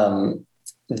 To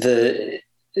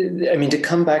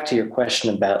come back to your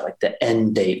question about like the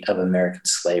end date of American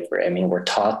slavery, I mean, we're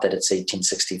taught that it's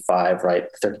 1865, right?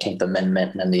 13th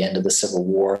Amendment, and then the end of the Civil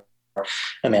War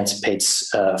emancipates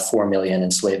 4 million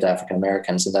enslaved African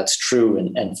Americans, and that's true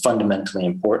and fundamentally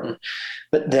important.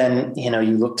 But then,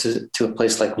 you look to a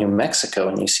place like New Mexico,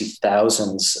 and you see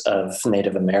thousands of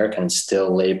Native Americans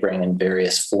still laboring in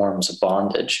various forms of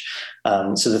bondage.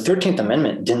 So the 13th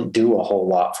Amendment didn't do a whole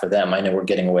lot for them. I know we're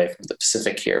getting away from the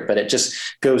Pacific here, but it just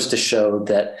goes to show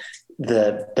that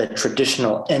the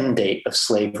traditional end date of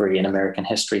slavery in American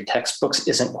history textbooks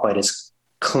isn't quite as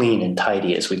clean and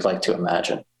tidy as we'd like to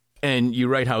imagine. And you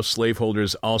write how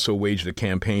slaveholders also waged a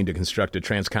campaign to construct a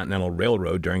transcontinental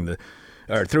railroad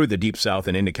through the Deep South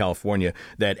and into California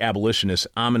that abolitionists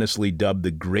ominously dubbed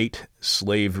the Great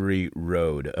Slavery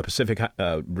Road. A Pacific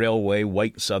railway,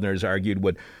 white Southerners argued,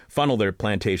 would funnel their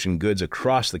plantation goods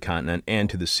across the continent and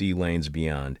to the sea lanes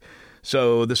beyond.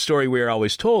 So the story we are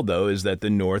always told, though, is that the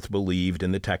North believed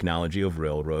in the technology of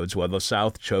railroads, while the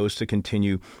South chose to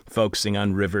continue focusing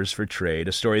on rivers for trade,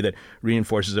 a story that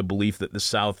reinforces a belief that the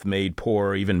South made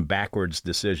poor, even backwards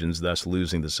decisions, thus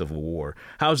losing the Civil War.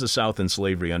 How is the South and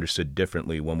slavery understood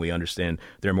differently when we understand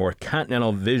their more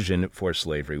continental vision for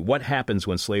slavery? What happens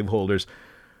when slaveholders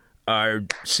are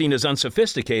seen as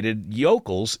unsophisticated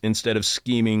yokels instead of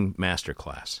scheming master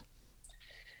class?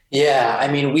 Yeah, I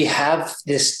mean, we have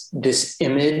this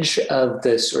image of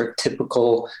the sort of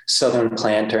typical Southern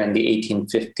planter in the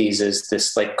 1850s as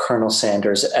this like Colonel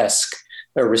Sanders-esque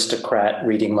aristocrat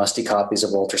reading musty copies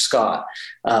of Walter Scott.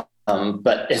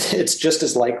 But it's just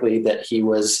as likely that he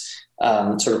was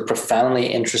sort of profoundly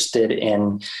interested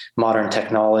in modern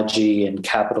technology and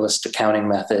capitalist accounting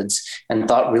methods, and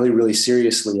thought really, really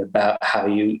seriously about how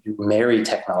you marry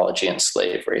technology and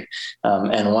slavery.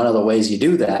 And one of the ways you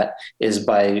do that is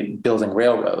by building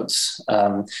railroads.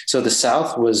 So the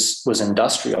South was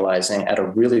industrializing at a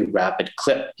really rapid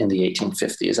clip in the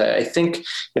 1850s. I think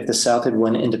if the South had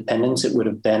won independence, it would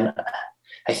have been,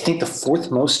 I think, the fourth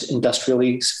most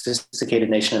industrially sophisticated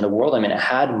nation in the world. I mean, it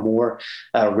had more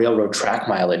railroad track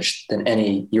mileage than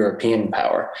any European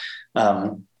power.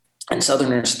 And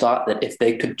Southerners thought that if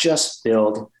they could just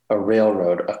build a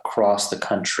railroad across the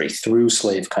country, through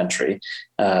slave country,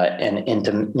 and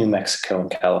into New Mexico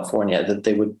and California, that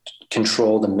they would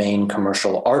control the main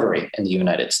commercial artery in the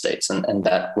United States. And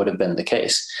that would have been the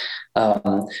case.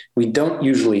 We don't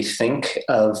usually think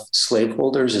of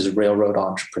slaveholders as railroad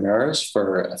entrepreneurs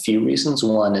for a few reasons.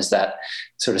 One is that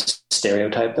sort of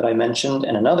stereotype that I mentioned,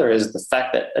 and another is the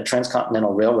fact that a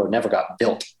transcontinental railroad never got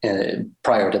built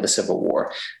prior to the Civil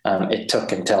War. It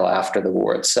took until after the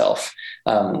war itself.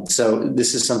 So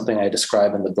this is something I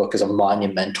describe in the book as a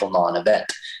monumental non-event.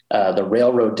 The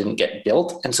railroad didn't get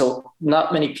built, and so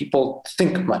not many people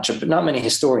think much of it. Not many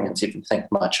historians even think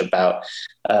much about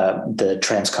the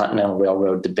transcontinental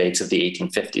railroad debates of the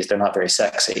 1850s. They're not very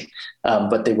sexy,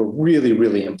 but they were really,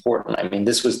 really important. I mean,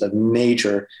 this was the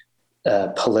major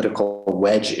political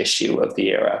wedge issue of the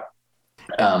era,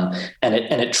 and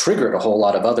it triggered a whole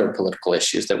lot of other political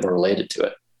issues that were related to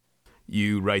it.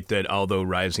 You write that although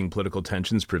rising political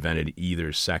tensions prevented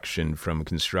either section from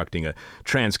constructing a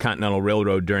transcontinental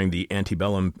railroad during the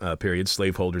antebellum period,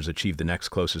 slaveholders achieved the next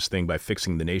closest thing by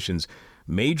fixing the nation's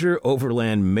major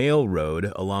overland mail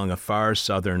road along a far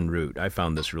southern route. I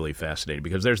found this really fascinating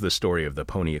because there's the story of the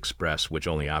Pony Express, which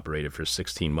only operated for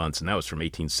 16 months, and that was from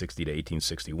 1860 to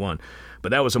 1861.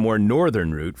 But that was a more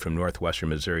northern route from northwestern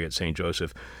Missouri at St.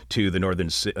 Joseph to the northern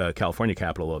California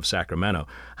capital of Sacramento.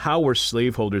 How were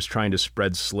slaveholders trying to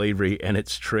spread slavery and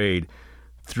its trade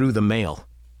through the mail?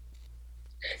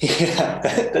 Yeah,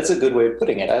 that's a good way of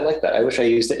putting it. I like that. I wish I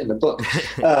used it in the book.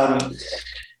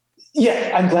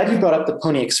 Yeah, I'm glad you brought up the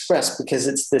Pony Express because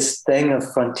it's this thing of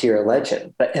frontier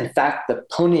legend. But in fact, the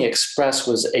Pony Express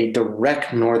was a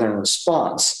direct northern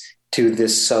response to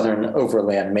this southern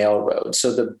overland mail road.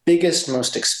 So the biggest,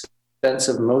 most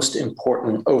expensive, most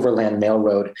important overland mail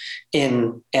road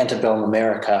in antebellum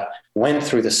America went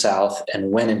through the South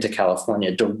and went into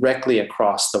California directly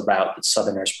across the route that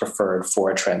Southerners preferred for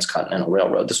a transcontinental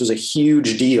railroad. This was a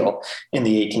huge deal in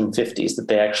the 1850s that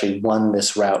they actually won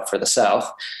this route for the South.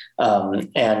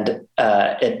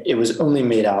 It was only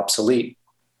made obsolete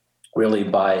really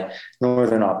by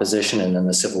Northern opposition and then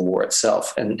the Civil War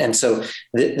itself. And so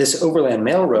this overland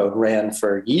mail road ran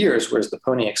for years, whereas the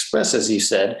Pony Express, as you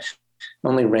said,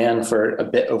 only ran for a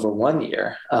bit over 1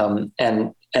 year.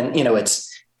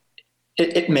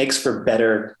 It makes for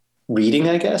better reading,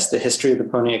 I guess, the history of the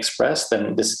Pony Express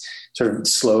than this sort of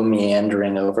slow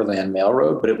meandering overland mail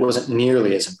road, but it wasn't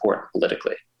nearly as important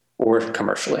politically or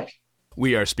commercially.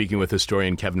 We are speaking with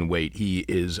historian Kevin Waite. He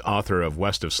is author of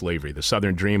West of Slavery, The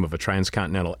Southern Dream of a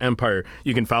Transcontinental Empire.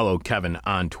 You can follow Kevin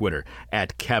on Twitter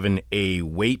at Kevin A.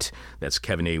 Waite. That's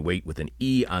Kevin A. Waite with an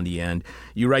E on the end.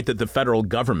 You write that the federal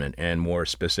government, and more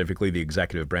specifically the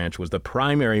executive branch, was the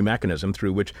primary mechanism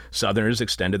through which Southerners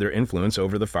extended their influence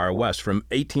over the far West. From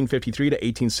 1853 to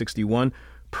 1861,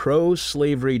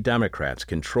 pro-slavery Democrats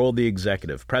controlled the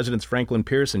executive. Presidents Franklin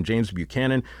Pierce and James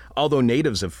Buchanan, although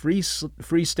natives of free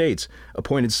states,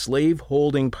 appointed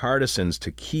slave-holding partisans to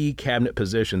key cabinet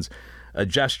positions, a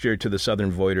gesture to the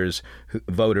Southern voters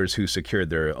who secured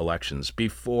their elections.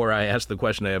 Before I ask the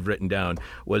question I have written down,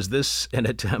 was this an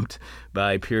attempt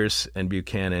by Pierce and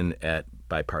Buchanan at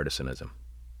bipartisanism?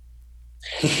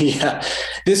 Yeah,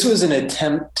 this was an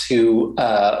attempt to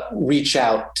reach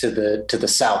out to the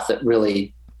South that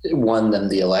really won them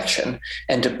the election,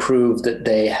 and to prove that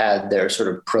they had their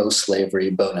sort of pro-slavery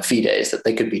bona fides, that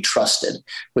they could be trusted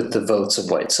with the votes of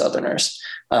white Southerners.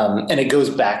 And it goes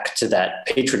back to that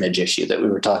patronage issue that we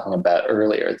were talking about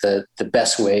earlier. The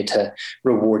best way to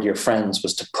reward your friends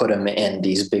was to put them in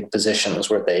these big positions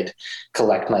where they'd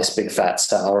collect nice big fat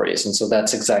salaries. And so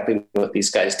that's exactly what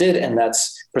these guys did. And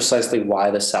that's precisely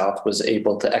why the South was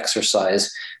able to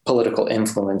exercise political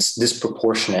influence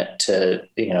disproportionate to,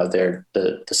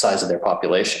 the size of their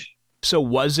population. So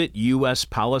was it U.S.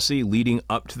 policy leading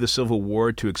up to the Civil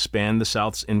War to expand the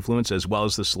South's influence as well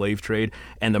as the slave trade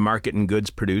and the market and goods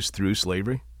produced through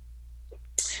slavery?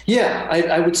 Yeah,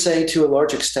 I would say to a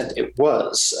large extent it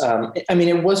was.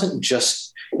 It wasn't just,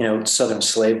 Southern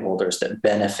slaveholders that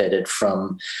benefited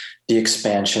from the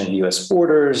expansion of U.S.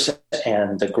 borders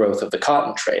and the growth of the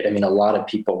cotton trade. A lot of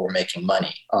people were making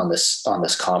money on this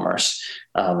commerce.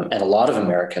 And a lot of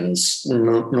Americans,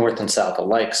 North and South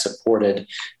alike, supported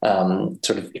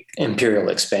sort of imperial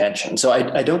expansion. So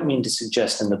I don't mean to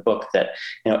suggest in the book that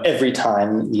every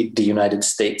time the United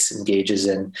States engages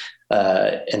in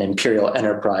an imperial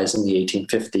enterprise in the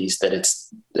 1850s that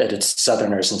it's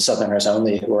Southerners and Southerners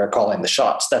only who are calling the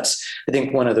shots. That's, I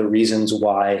think, one of the reasons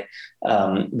why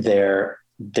their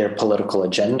political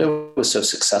agenda was so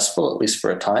successful, at least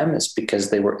for a time, is because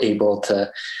they were able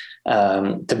to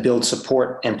build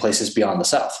support in places beyond the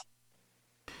South.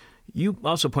 You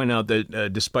also point out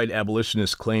that despite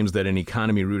abolitionists' claims that an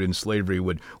economy rooted in slavery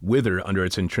would wither under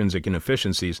its intrinsic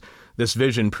inefficiencies, this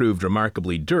vision proved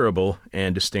remarkably durable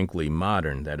and distinctly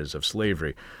modern, that is, of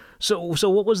slavery. So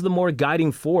what was the more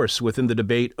guiding force within the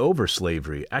debate over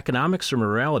slavery? Economics or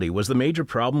morality? Was the major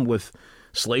problem with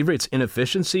slavery its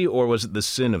inefficiency, or was it the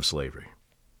sin of slavery?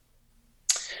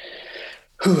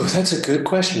 That's a good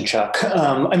question, Chuck. For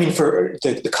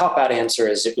the cop-out answer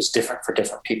is it was different for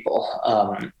different people.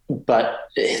 But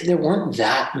there weren't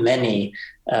that many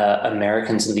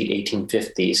Americans in the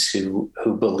 1850s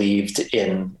who believed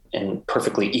in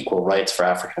perfectly equal rights for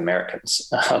African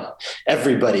Americans.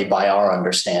 Everybody, by our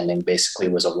understanding, basically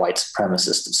was a white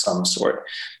supremacist of some sort.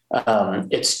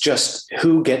 It's just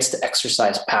who gets to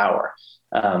exercise power.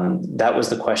 That was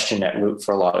the question at root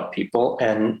for a lot of people,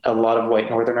 and a lot of white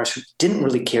Northerners who didn't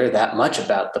really care that much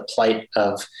about the plight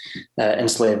of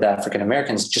enslaved African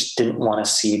Americans just didn't want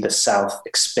to see the South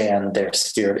expand their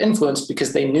sphere of influence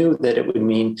because they knew that it would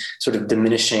mean sort of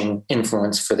diminishing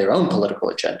influence for their own political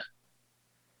agenda.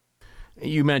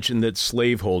 You mentioned that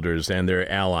slaveholders and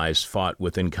their allies fought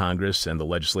within Congress and the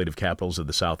legislative capitals of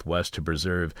the Southwest to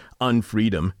preserve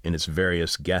unfreedom in its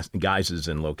various guises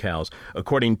and locales.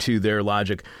 According to their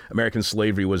logic, American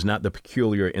slavery was not the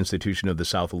peculiar institution of the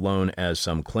South alone, as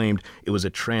some claimed. It was a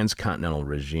transcontinental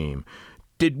regime.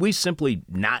 Did we simply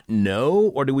not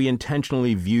know, or do we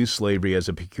intentionally view slavery as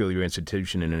a peculiar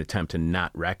institution in an attempt to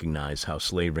not recognize how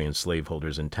slavery and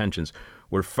slaveholders' intentions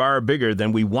were far bigger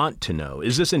than we want to know?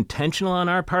 Is this intentional on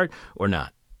our part or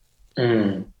not?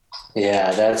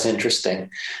 Yeah, that's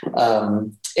interesting.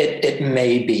 It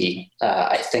may be.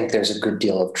 I think there's a good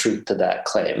deal of truth to that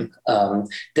claim.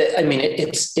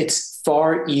 It's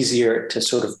far easier to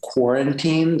sort of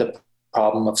quarantine the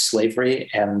problem of slavery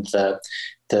and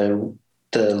the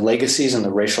legacies and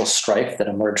the racial strife that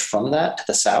emerged from that to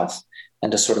the South,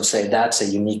 and to sort of say that's a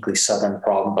uniquely Southern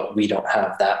problem, but we don't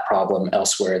have that problem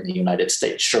elsewhere in the United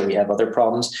States. Sure, we have other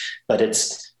problems, but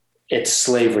it's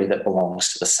slavery that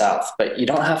belongs to the South. But you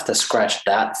don't have to scratch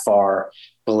that far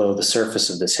below the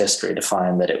surface of this history to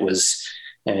find that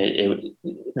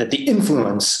that the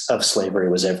influence of slavery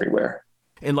was everywhere.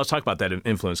 And let's talk about that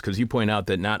influence, because you point out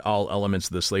that not all elements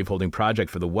of the slaveholding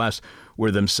project for the West were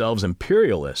themselves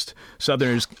imperialist.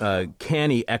 Southerners'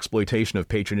 canny exploitation of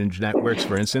patronage networks,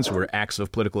 for instance, were acts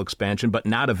of political expansion, but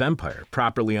not of empire,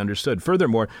 properly understood.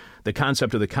 Furthermore, the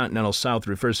concept of the continental South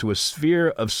refers to a sphere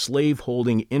of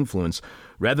slaveholding influence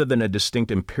rather than a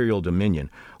distinct imperial dominion.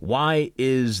 Why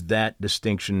is that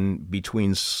distinction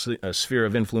between a sphere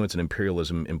of influence and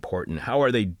imperialism important? How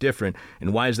are they different,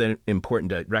 and why is that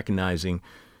important to recognize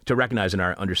in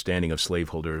our understanding of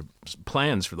slaveholder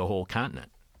plans for the whole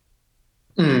continent?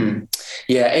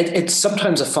 Yeah, it's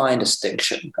sometimes a fine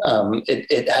distinction.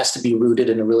 It has to be rooted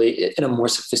in a more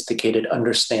sophisticated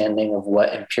understanding of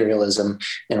what imperialism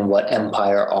and what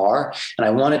empire are. And I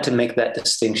wanted to make that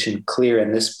distinction clear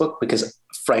in this book because,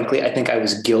 frankly, I think I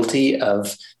was guilty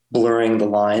of blurring the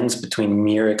lines between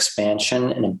mere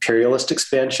expansion and imperialist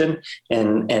expansion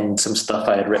and some stuff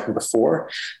I had written before.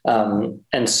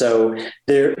 And so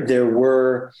there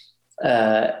were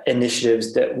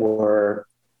initiatives that were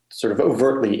sort of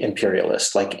overtly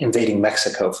imperialist, like invading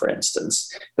Mexico, for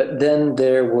instance. But then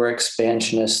there were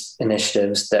expansionist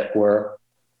initiatives that were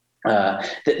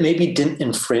that maybe didn't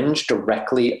infringe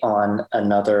directly on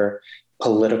another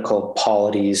political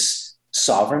polity's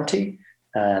sovereignty.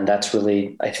 And that's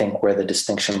really, I think, where the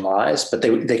distinction lies. But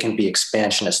they can be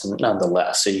expansionist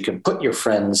nonetheless. So you can put your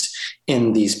friends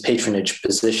in these patronage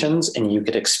positions and you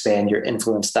could expand your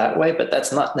influence that way. But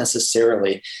that's not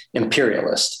necessarily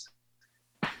imperialist.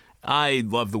 I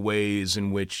love the ways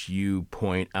in which you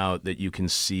point out that you can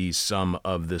see some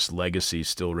of this legacy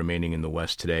still remaining in the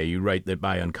West today. You write that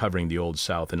by uncovering the Old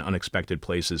South in unexpected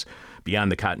places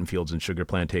beyond the cotton fields and sugar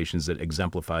plantations that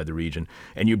exemplify the region,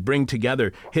 and you bring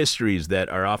together histories that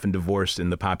are often divorced in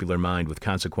the popular mind with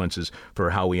consequences for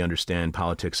how we understand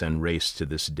politics and race to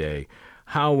this day.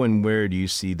 How and where do you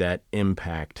see that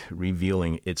impact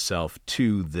revealing itself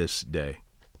to this day?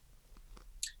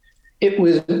 It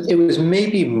was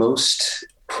maybe most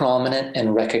prominent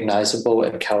and recognizable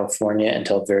in California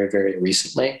until very, very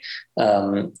recently.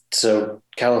 So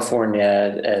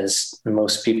California, as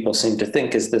most people seem to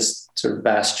think, is this sort of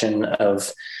bastion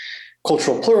of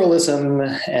cultural pluralism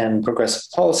and progressive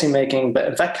policymaking. But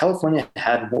in fact, California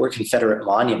had more Confederate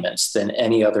monuments than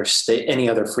any other state, any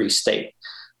other free state.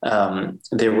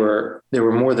 There were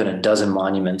more than a dozen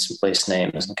monuments and place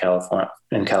names in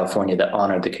California that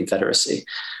honored the Confederacy.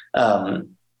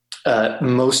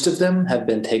 Most of them have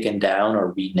been taken down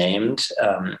or renamed.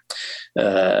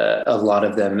 A lot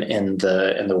of them in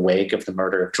the wake of the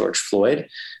murder of George Floyd.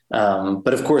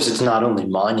 But of course, it's not only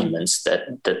monuments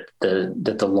that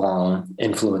the long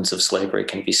influence of slavery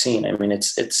can be seen. I mean,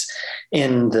 it's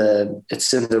in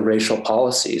the racial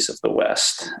policies of the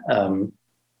West.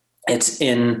 It's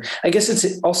in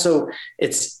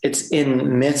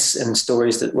myths and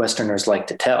stories that Westerners like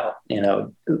to tell. You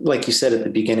know, like you said at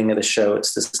the beginning of the show,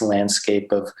 it's this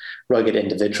landscape of rugged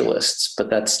individualists,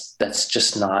 but that's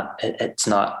just not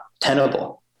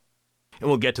tenable. And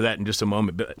we'll get to that in just a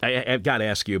moment. But I've got to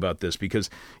ask you about this because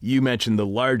you mentioned the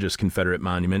largest Confederate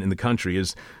monument in the country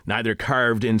is neither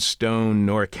carved in stone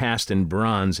nor cast in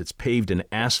bronze. It's paved in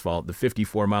asphalt. The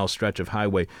 54-mile stretch of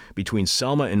highway between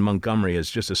Selma and Montgomery is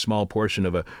just a small portion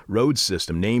of a road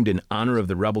system named in honor of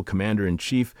the rebel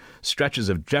commander-in-chief. Stretches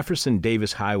of Jefferson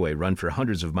Davis Highway run for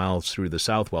hundreds of miles through the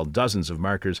South, while dozens of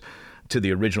markers to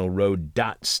the original road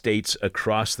dot states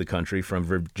across the country from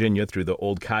Virginia through the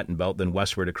old Cotton Belt, then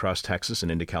westward across Texas and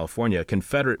into California. A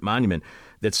Confederate monument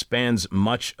that spans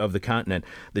much of the continent.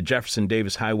 The Jefferson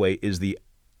Davis Highway is the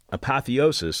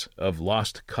apotheosis of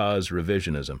lost cause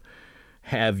revisionism.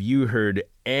 Have you heard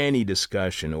any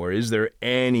discussion or is there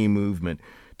any movement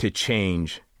to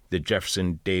change the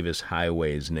Jefferson Davis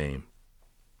Highway's name?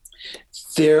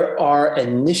 There are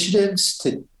initiatives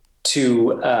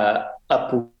to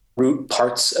uproot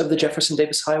parts of the Jefferson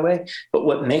Davis Highway, but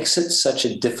what makes it such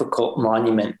a difficult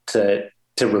monument to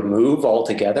remove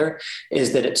altogether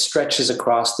is that it stretches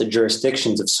across the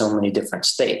jurisdictions of so many different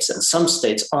states, and some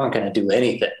states aren't going to do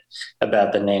anything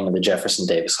about the name of the Jefferson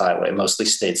Davis Highway, mostly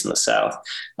states in the South.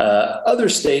 Other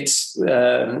states,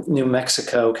 New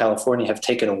Mexico, California, have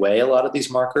taken away a lot of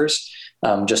these markers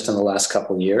just in the last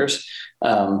couple of years.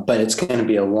 But it's going to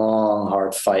be a long,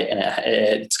 hard fight, and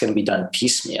it's going to be done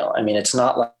piecemeal. I mean, it's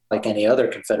not like any other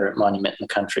Confederate monument in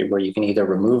the country where you can either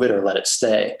remove it or let it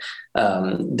stay.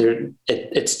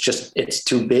 It's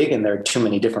too big, and there are too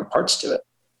many different parts to it.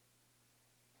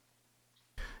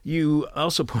 You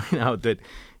also point out that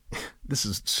this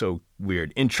is so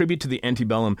weird. In tribute to the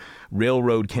antebellum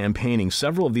railroad campaigning,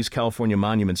 several of these California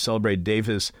monuments celebrate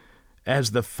Davis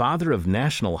as the father of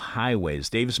national highways.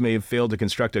 Davis may have failed to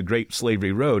construct a great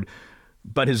slavery road,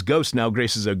 but his ghost now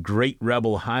graces a great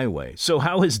rebel highway. So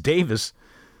how is Davis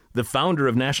the founder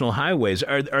of national highways?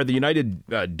 Are the United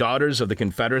Daughters of the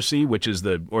Confederacy, which is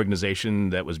the organization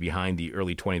that was behind the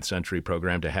early 20th century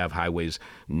program to have highways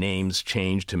names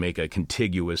changed to make a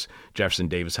contiguous Jefferson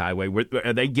Davis Highway,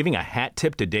 are they giving a hat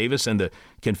tip to Davis and the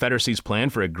Confederacy's plan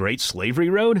for a great slavery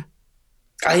road?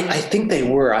 I think they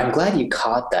were. I'm glad you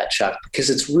caught that, Chuck, because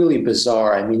it's really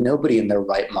bizarre. I mean, nobody in their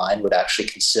right mind would actually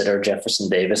consider Jefferson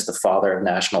Davis the father of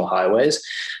national highways.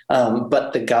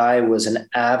 But the guy was an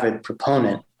avid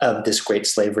proponent of this great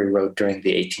slavery road during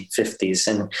the 1850s.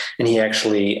 And he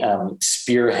actually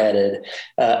spearheaded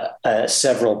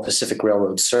several Pacific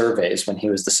Railroad surveys when he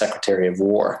was the Secretary of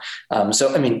War.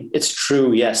 So, I mean, it's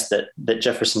true, yes, that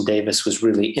Jefferson Davis was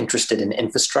really interested in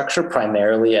infrastructure,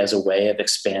 primarily as a way of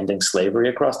expanding slavery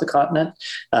across the continent.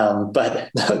 But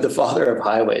the father of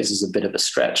highways is a bit of a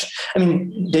stretch. I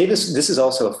mean, Davis, this is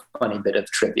also a funny bit of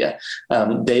trivia.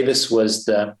 Davis was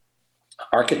the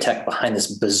architect behind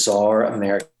this bizarre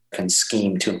American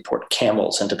scheme to import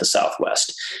camels into the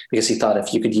Southwest, because he thought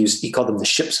if you could use, he called them the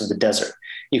ships of the desert.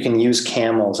 you can use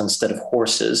camels instead of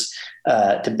horses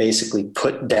to basically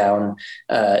put down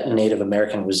Native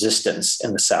American resistance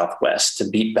in the Southwest, to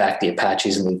beat back the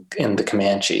Apaches and the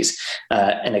Comanches,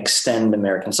 and extend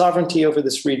American sovereignty over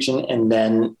this region. And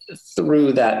then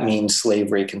through that means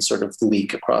slavery can sort of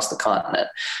leak across the continent.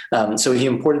 So he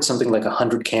imported something like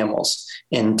 100 camels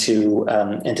into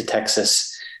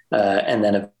Texas, and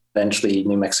then eventually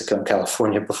New Mexico and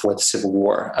California before the Civil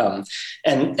War.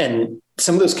 And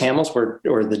some of those camels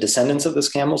or the descendants of those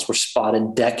camels were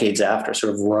spotted decades after,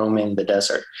 sort of roaming the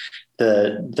desert.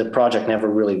 The project never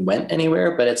really went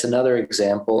anywhere, but it's another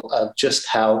example of just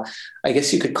how, I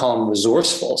guess you could call them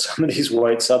resourceful, some of these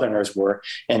white Southerners were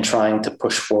in trying to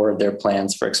push forward their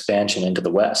plans for expansion into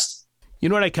the West. You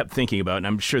know what I kept thinking about, and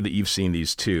I'm sure that you've seen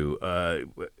these too.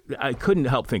 I couldn't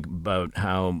help think about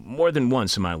how more than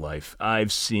once in my life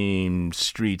I've seen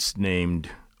streets named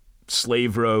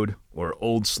Slave Road or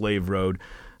Old Slave Road.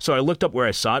 So I looked up where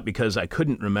I saw it because I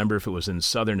couldn't remember if it was in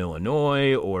southern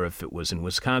Illinois or if it was in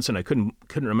Wisconsin. I couldn't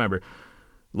remember.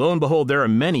 Lo and behold, there are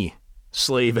many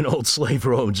slave and old slave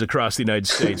roads across the United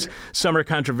States. Some are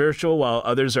controversial, while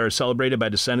others are celebrated by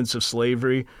descendants of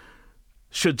slavery.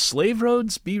 Should slave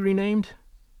roads be renamed?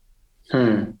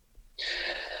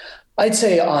 I'd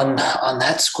say on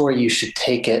that score, you should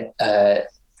take it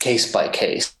case by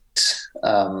case.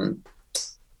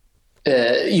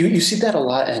 You see that a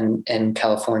lot in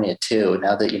California too,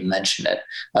 now that you mention it.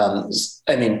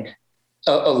 I mean,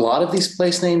 a lot of these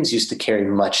place names used to carry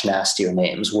much nastier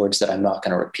names, words that I'm not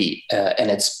going to repeat.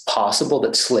 And it's possible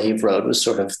that Slave Road was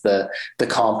sort of the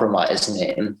compromise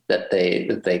name that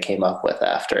they came up with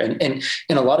after. And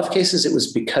in a lot of cases, it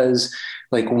was because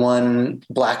like one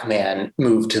black man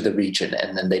moved to the region,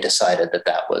 and then they decided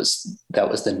that was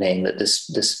the name that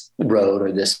this road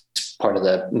or this part of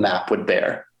the map would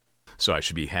bear. So I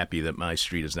should be happy that my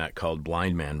street is not called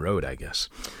Blind Man Road, I guess.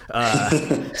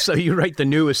 So you write the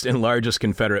newest and largest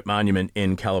Confederate monument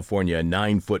in California, a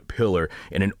 9-foot pillar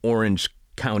in an Orange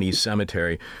County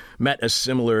cemetery, met a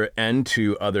similar end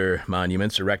to other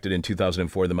monuments erected in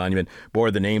 2004. The monument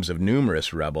bore the names of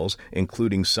numerous rebels,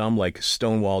 including some like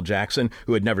Stonewall Jackson,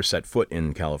 who had never set foot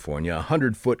in California. A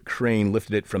 100-foot crane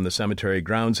lifted it from the cemetery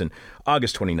grounds in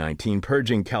August 2019,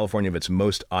 purging California of its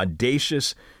most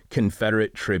audacious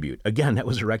Confederate tribute. Again, that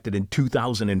was erected in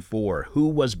 2004. Who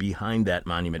was behind that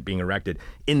monument being erected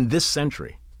in this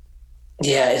century?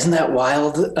 Yeah, isn't that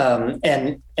wild?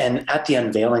 And at the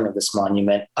unveiling of this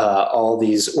monument, all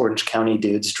these Orange County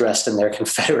dudes dressed in their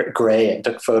Confederate gray and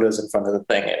took photos in front of the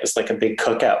thing. It was like a big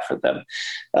cookout for them.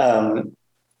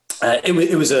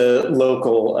 It was a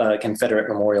local Confederate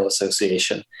Memorial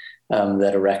Association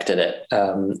that erected it.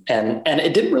 And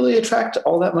it didn't really attract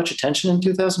all that much attention in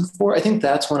 2004. I think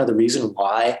that's one of the reasons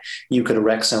why you could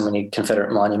erect so many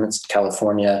Confederate monuments in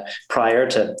California prior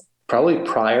to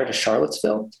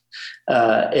Charlottesville,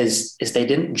 is they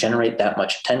didn't generate that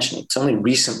much attention. It's only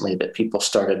recently that people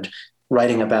started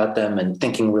writing about them and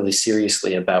thinking really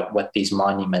seriously about what these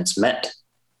monuments meant.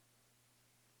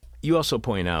 You also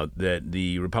point out that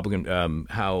the Republican,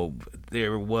 how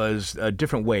there was a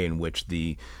different way in which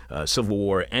the Civil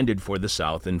War ended for the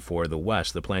South and for the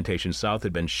West. The plantation South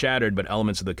had been shattered, but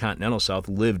elements of the continental South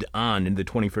lived on in the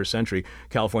 21st century.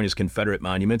 California's Confederate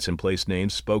monuments and place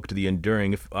names spoke to the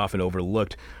enduring, if often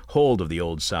overlooked, hold of the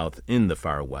Old South in the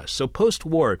far West. So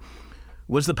post-war,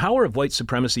 was the power of white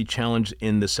supremacy challenged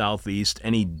in the Southeast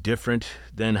any different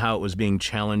than how it was being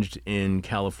challenged in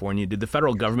California? Did the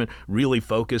federal government really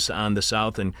focus on the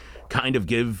South and kind of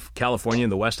give California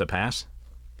and the West a pass?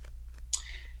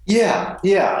 Yeah,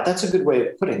 that's a good way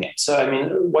of putting it. So, I mean,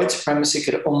 white supremacy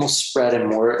could almost spread in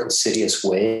more insidious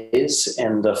ways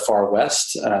in the far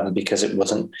West because it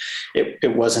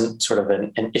wasn't sort of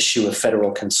an issue of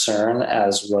federal concern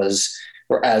as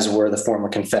were the former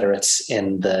Confederates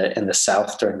in the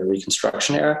South during the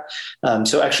Reconstruction era.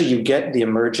 So actually you get the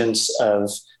emergence of,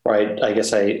 or I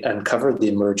guess I uncovered the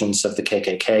emergence of the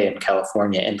KKK in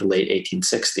California in the late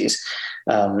 1860s.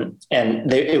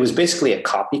 And it was basically a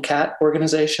copycat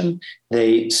organization.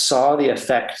 They saw the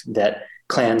effect that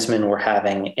Klansmen were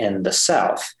having in the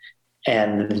South,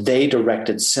 and they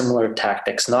directed similar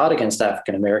tactics, not against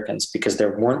African Americans, because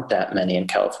there weren't that many in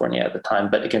California at the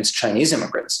time, but against Chinese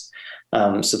immigrants.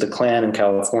 So the Klan in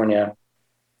California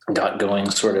got going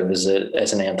sort of as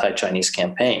an anti-Chinese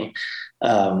campaign,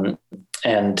 and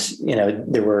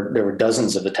there were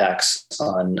dozens of attacks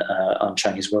on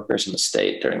Chinese workers in the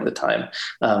state during the time,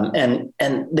 and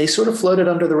they sort of floated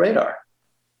under the radar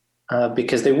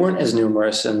because they weren't as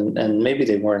numerous and maybe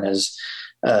they weren't as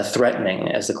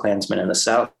threatening as the Klansmen in the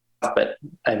South. But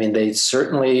I mean, they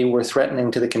certainly were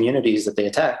threatening to the communities that they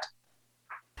attacked.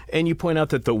 And you point out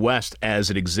that the West, as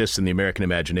it exists in the American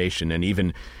imagination and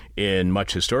even in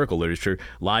much historical literature,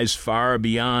 lies far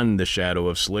beyond the shadow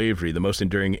of slavery. The most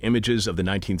enduring images of the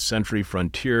 19th century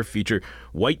frontier feature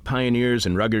white pioneers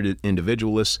and rugged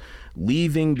individualists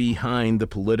leaving behind the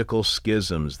political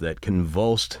schisms that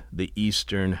convulsed the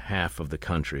eastern half of the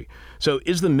country. So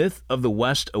is the myth of the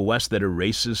West a West that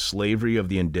erases slavery of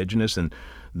the indigenous and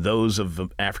those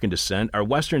of African descent? Are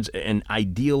Westerns an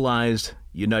idealized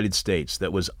United States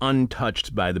that was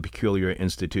untouched by the peculiar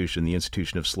institution, the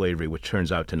institution of slavery, which turns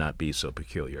out to not be so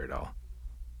peculiar at all?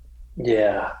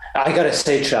 Yeah, I gotta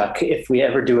say, Chuck, if we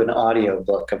ever do an audio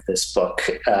book of this book,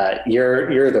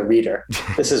 you're the reader.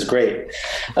 This is great.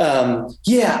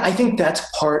 Yeah, I think that's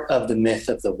part of the myth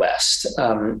of the West.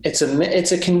 It's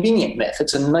a convenient myth.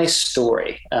 It's a nice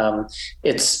story.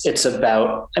 It's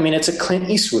about, I mean, it's a Clint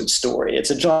Eastwood story. It's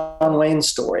a John Wayne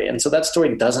story, and so that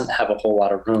story doesn't have a whole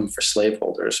lot of room for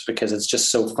slaveholders because it's just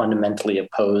so fundamentally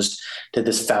opposed to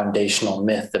this foundational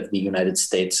myth of the United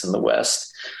States and the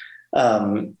West.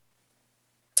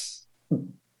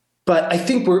 But I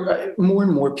think more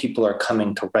and more people are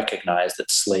coming to recognize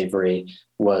that slavery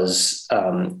was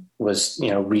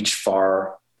reached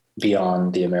far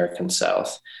beyond the American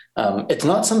South. It's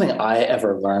not something I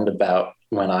ever learned about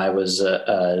when I was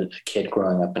a kid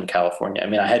growing up in California. I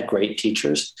mean, I had great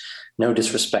teachers, no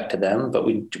disrespect to them, but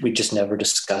we just never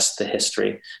discussed the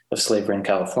history of slavery in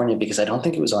California because I don't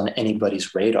think it was on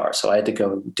anybody's radar. So I had to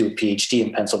go do a PhD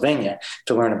in Pennsylvania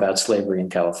to learn about slavery in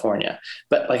California.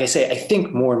 But like I say, I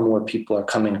think more and more people are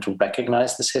coming to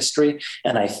recognize this history.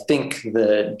 And I think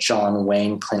the John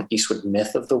Wayne, Clint Eastwood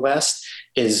myth of the West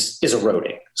is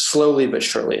eroding. Slowly but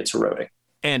surely it's eroding.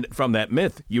 And from that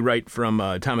myth, you write from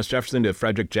Thomas Jefferson to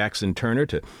Frederick Jackson Turner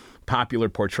to popular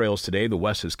portrayals today, the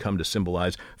West has come to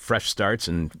symbolize fresh starts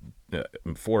and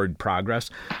forward progress.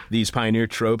 These pioneer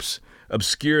tropes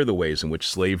obscure the ways in which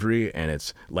slavery and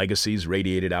its legacies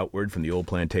radiated outward from the old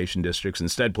plantation districts,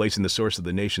 instead placing the source of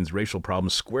the nation's racial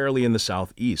problems squarely in the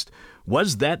Southeast.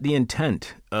 Was that the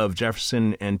intent of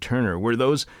Jefferson and Turner? Were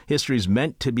those histories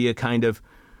meant to be a kind of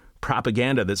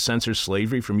propaganda that censors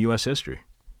slavery from U.S. history?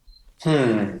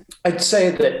 I'd say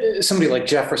that somebody like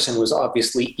Jefferson was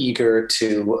obviously eager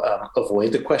to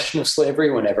avoid the question of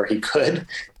slavery whenever he could,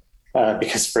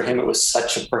 because for him it was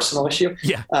such a personal issue.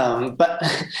 Yeah. But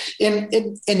in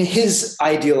his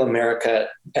ideal America,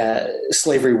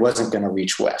 slavery wasn't going to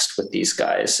reach west with these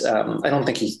guys. I don't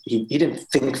think he didn't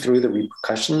think through the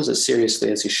repercussions as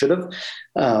seriously as he should have,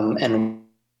 and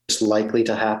likely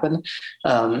to happen.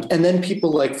 And then people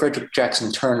like Frederick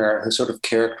Jackson Turner, who sort of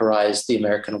characterized the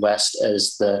American West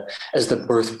as the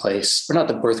birthplace, or not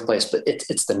the birthplace, but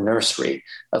it's the nursery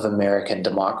of American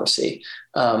democracy.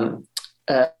 I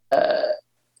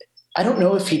don't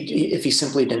know if he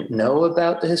simply didn't know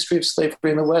about the history of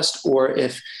slavery in the West, or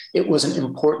if it wasn't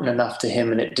important enough to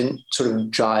him and it didn't sort of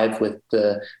jive with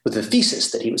the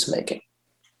thesis that he was making.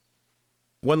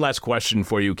 One last question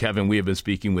for you, Kevin. We have been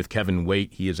speaking with Kevin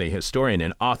Waite. He is a historian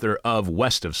and author of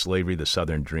West of Slavery, The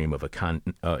Southern Dream of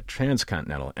a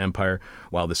Transcontinental Empire.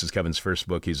 While this is Kevin's first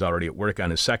book, he's already at work on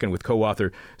his second with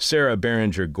co-author Sarah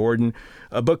Berenger Gordon,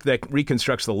 a book that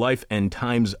reconstructs the life and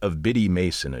times of Biddy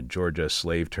Mason, a Georgia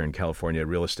slave turned California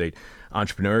real estate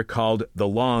entrepreneur, called The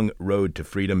Long Road to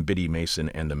Freedom, Biddy Mason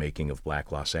and the Making of Black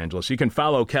Los Angeles. You can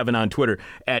follow Kevin on Twitter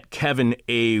at Kevin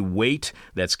A. Waite.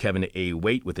 That's Kevin A.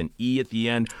 Waite with an E at the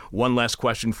end. One last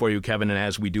question for you, Kevin, and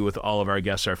as we do with all of our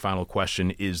guests, our final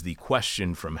question is the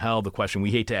question from hell, the question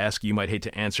we hate to ask, you might hate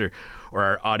to answer, or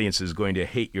our audience is going to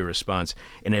hate your response,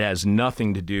 and it has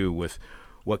nothing to do with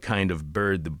what kind of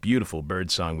bird the beautiful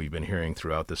bird song we've been hearing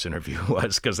throughout this interview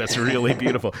was, because that's really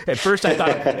beautiful. At first I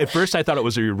thought it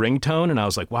was a ringtone, and I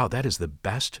was like, wow, that is the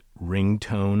best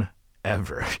ringtone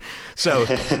ever. So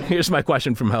here's my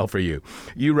question from hell for you.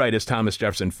 You write, as Thomas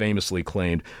Jefferson famously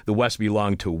claimed, the West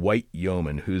belonged to white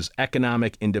yeomen whose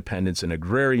economic independence and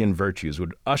agrarian virtues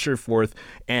would usher forth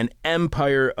an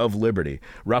empire of liberty.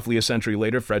 Roughly a century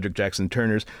later, Frederick Jackson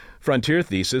Turner's frontier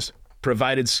thesis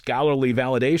provided scholarly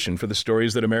validation for the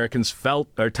stories that Americans felt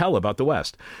or tell about the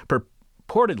West.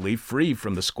 Purportedly free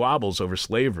from the squabbles over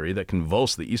slavery that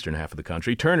convulsed the eastern half of the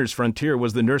country, Turner's frontier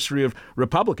was the nursery of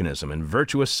republicanism and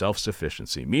virtuous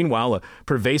self-sufficiency. Meanwhile, a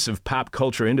pervasive pop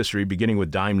culture industry, beginning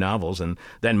with dime novels and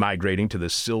then migrating to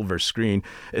the silver screen,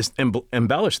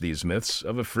 embellished these myths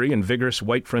of a free and vigorous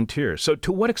white frontier. So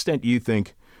to what extent do you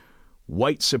think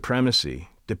white supremacy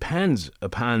depends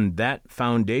upon that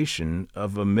foundation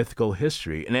of a mythical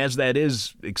history? And as that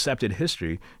is accepted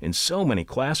history in so many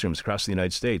classrooms across the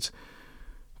United States,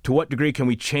 to what degree can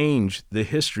we change the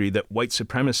history that white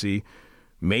supremacy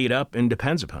made up and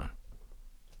depends upon?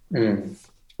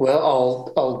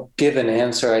 Well, I'll give an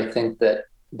answer I think that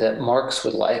Marx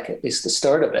would like, at least the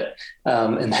start of it,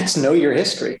 and that's know your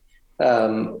history.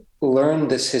 Learn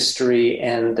this history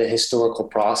and the historical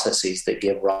processes that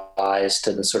give rise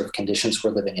to the sort of conditions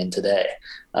we're living in today.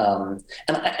 And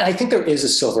I think there is a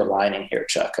silver lining here,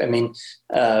 Chuck. I mean,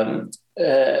 we're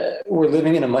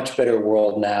living in a much better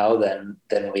world now than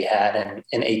we had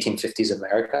in 1850s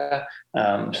America.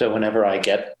 So whenever I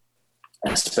get,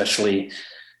 especially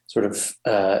sort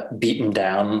of beaten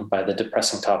down by the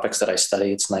depressing topics that I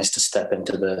study, it's nice to step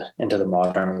into the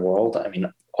modern world. I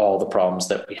mean, all the problems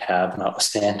that we have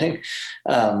notwithstanding.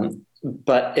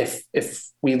 But if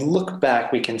we look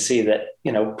back, we can see that,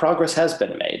 progress has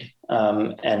been made,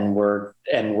 and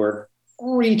we're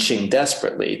reaching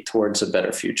desperately towards a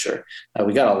better future.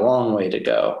 We got a long way to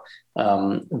go.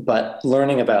 But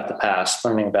learning about the past,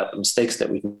 learning about the mistakes that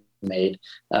we've made,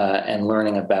 and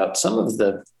learning about some of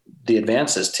the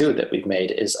advances too that we've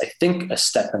made is, I think, a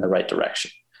step in the right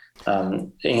direction.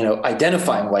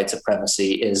 Identifying white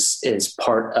supremacy is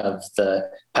part of the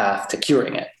path to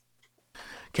curing it.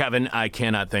 Kevin, I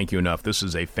cannot thank you enough. This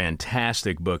is a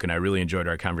fantastic book, and I really enjoyed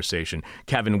our conversation.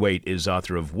 Kevin Waite is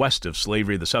author of West of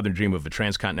Slavery, The Southern Dream of a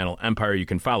Transcontinental Empire. You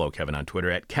can follow Kevin on Twitter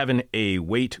at Kevin A.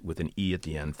 Waite with an E at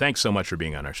the end. Thanks so much for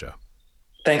being on our show.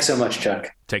 Thanks so much, Chuck.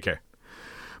 Take care.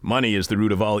 Money is the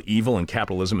root of all evil, and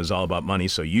capitalism is all about money,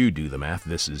 so you do the math.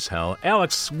 This is Hell.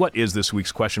 Alex, what is this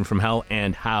week's question from Hell,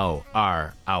 and how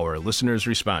are our listeners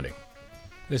responding?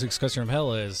 This week's question from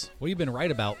Hell is, what have you been right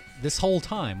about this whole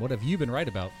time? What have you been right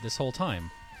about this whole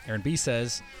time? Aaron B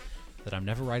says that I'm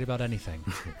never right about anything.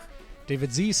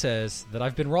 David Z says that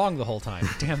I've been wrong the whole time.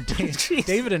 Damn,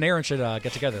 David and Aaron should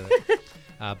get together.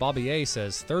 Bobby A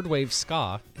says third wave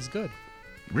ska is good.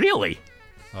 Really?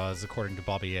 As according to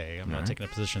Bobby A. I'm not taking a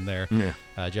position there.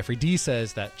 Yeah. Jeffrey D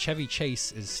says that Chevy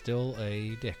Chase is still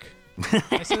a dick.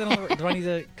 I say that do I need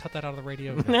to cut that out of the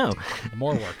radio? No.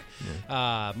 More work.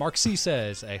 Yeah. Mark C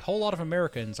says a whole lot of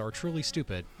Americans are truly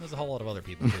stupid. There's a whole lot of other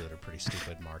people too that are pretty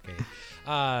stupid, Mark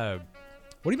A.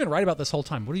 What have you been right about this whole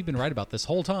time? What have you been right about this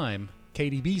whole time?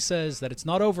 KDB says that it's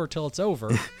not over till it's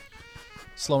over.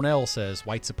 Sloan L says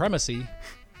white supremacy.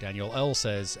 Daniel L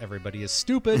says everybody is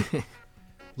stupid.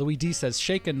 Louis D says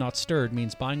shaken, not stirred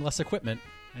means buying less equipment.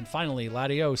 And finally,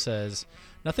 Laddie O says,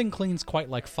 nothing cleans quite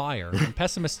like fire. And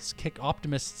pessimists kick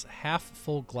optimists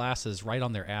half-full glasses right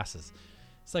on their asses.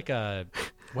 It's like a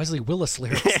Wesley Willis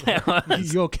lyrics.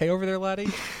 You okay over there, Laddie?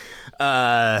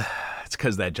 It's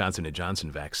because that Johnson &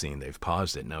 Johnson vaccine, they've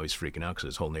paused it. Now he's freaking out because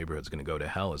his whole neighborhood's going to go to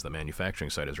hell as the manufacturing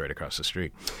site is right across the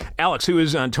street. Alex, who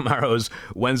is on tomorrow's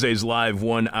Wednesday's live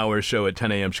 1-hour show at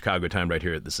 10 a.m. Chicago time right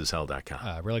here at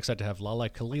thisishell.com. Really excited to have Lala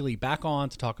Khalili back on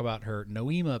to talk about her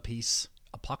Noema piece,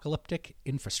 Apocalyptic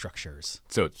Infrastructures.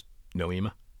 So it's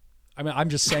Noema? I mean, I'm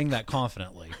just saying that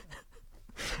confidently.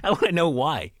 I want to know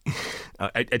why.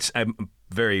 I'm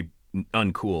very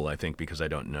uncool, I think, because I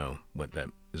don't know what that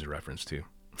is a reference to.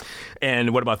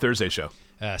 And what about Thursday's show?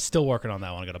 Still working on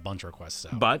that one. I got a bunch of requests. So.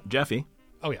 But Jeffy.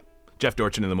 Oh, yeah. Jeff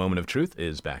Dorchin in the Moment of Truth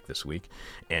is back this week,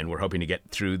 and we're hoping to get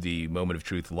through the Moment of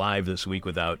Truth live this week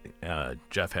without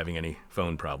Jeff having any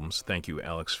phone problems. Thank you,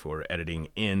 Alex, for editing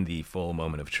in the full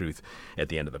Moment of Truth at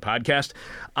the end of the podcast.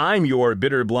 I'm your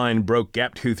bitter, blind, broke,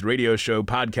 gap-toothed radio show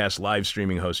podcast live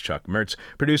streaming host, Chuck Mertz.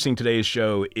 Producing today's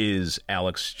show is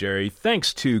Alex Jerry.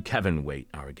 Thanks to Kevin Waite,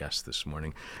 our guest this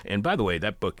morning. And by the way,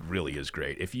 that book really is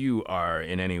great. If you are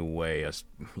in any way,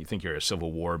 you think you're a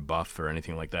Civil War buff or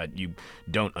anything like that, you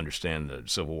don't understand the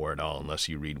Civil War at all unless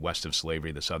you read West of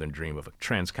Slavery, The Southern Dream of a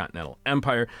Transcontinental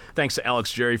Empire. Thanks to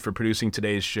Alex Jerry for producing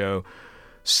today's show.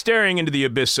 Staring into the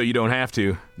abyss so you don't have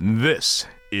to. This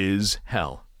is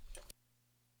Hell.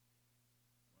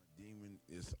 My demon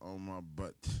is on my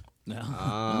butt.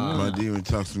 My demon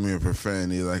talks to me in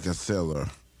profanity like a sailor.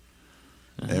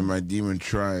 And my demon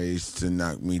tries to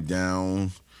knock me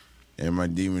down. And my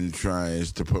demon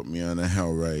tries to put me on a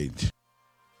hell ride.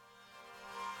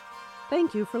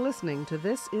 Thank you for listening to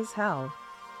This Is Hell.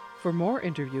 For more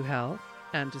Interview Hell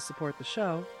and to support the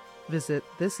show, visit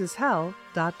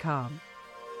thisishell.com.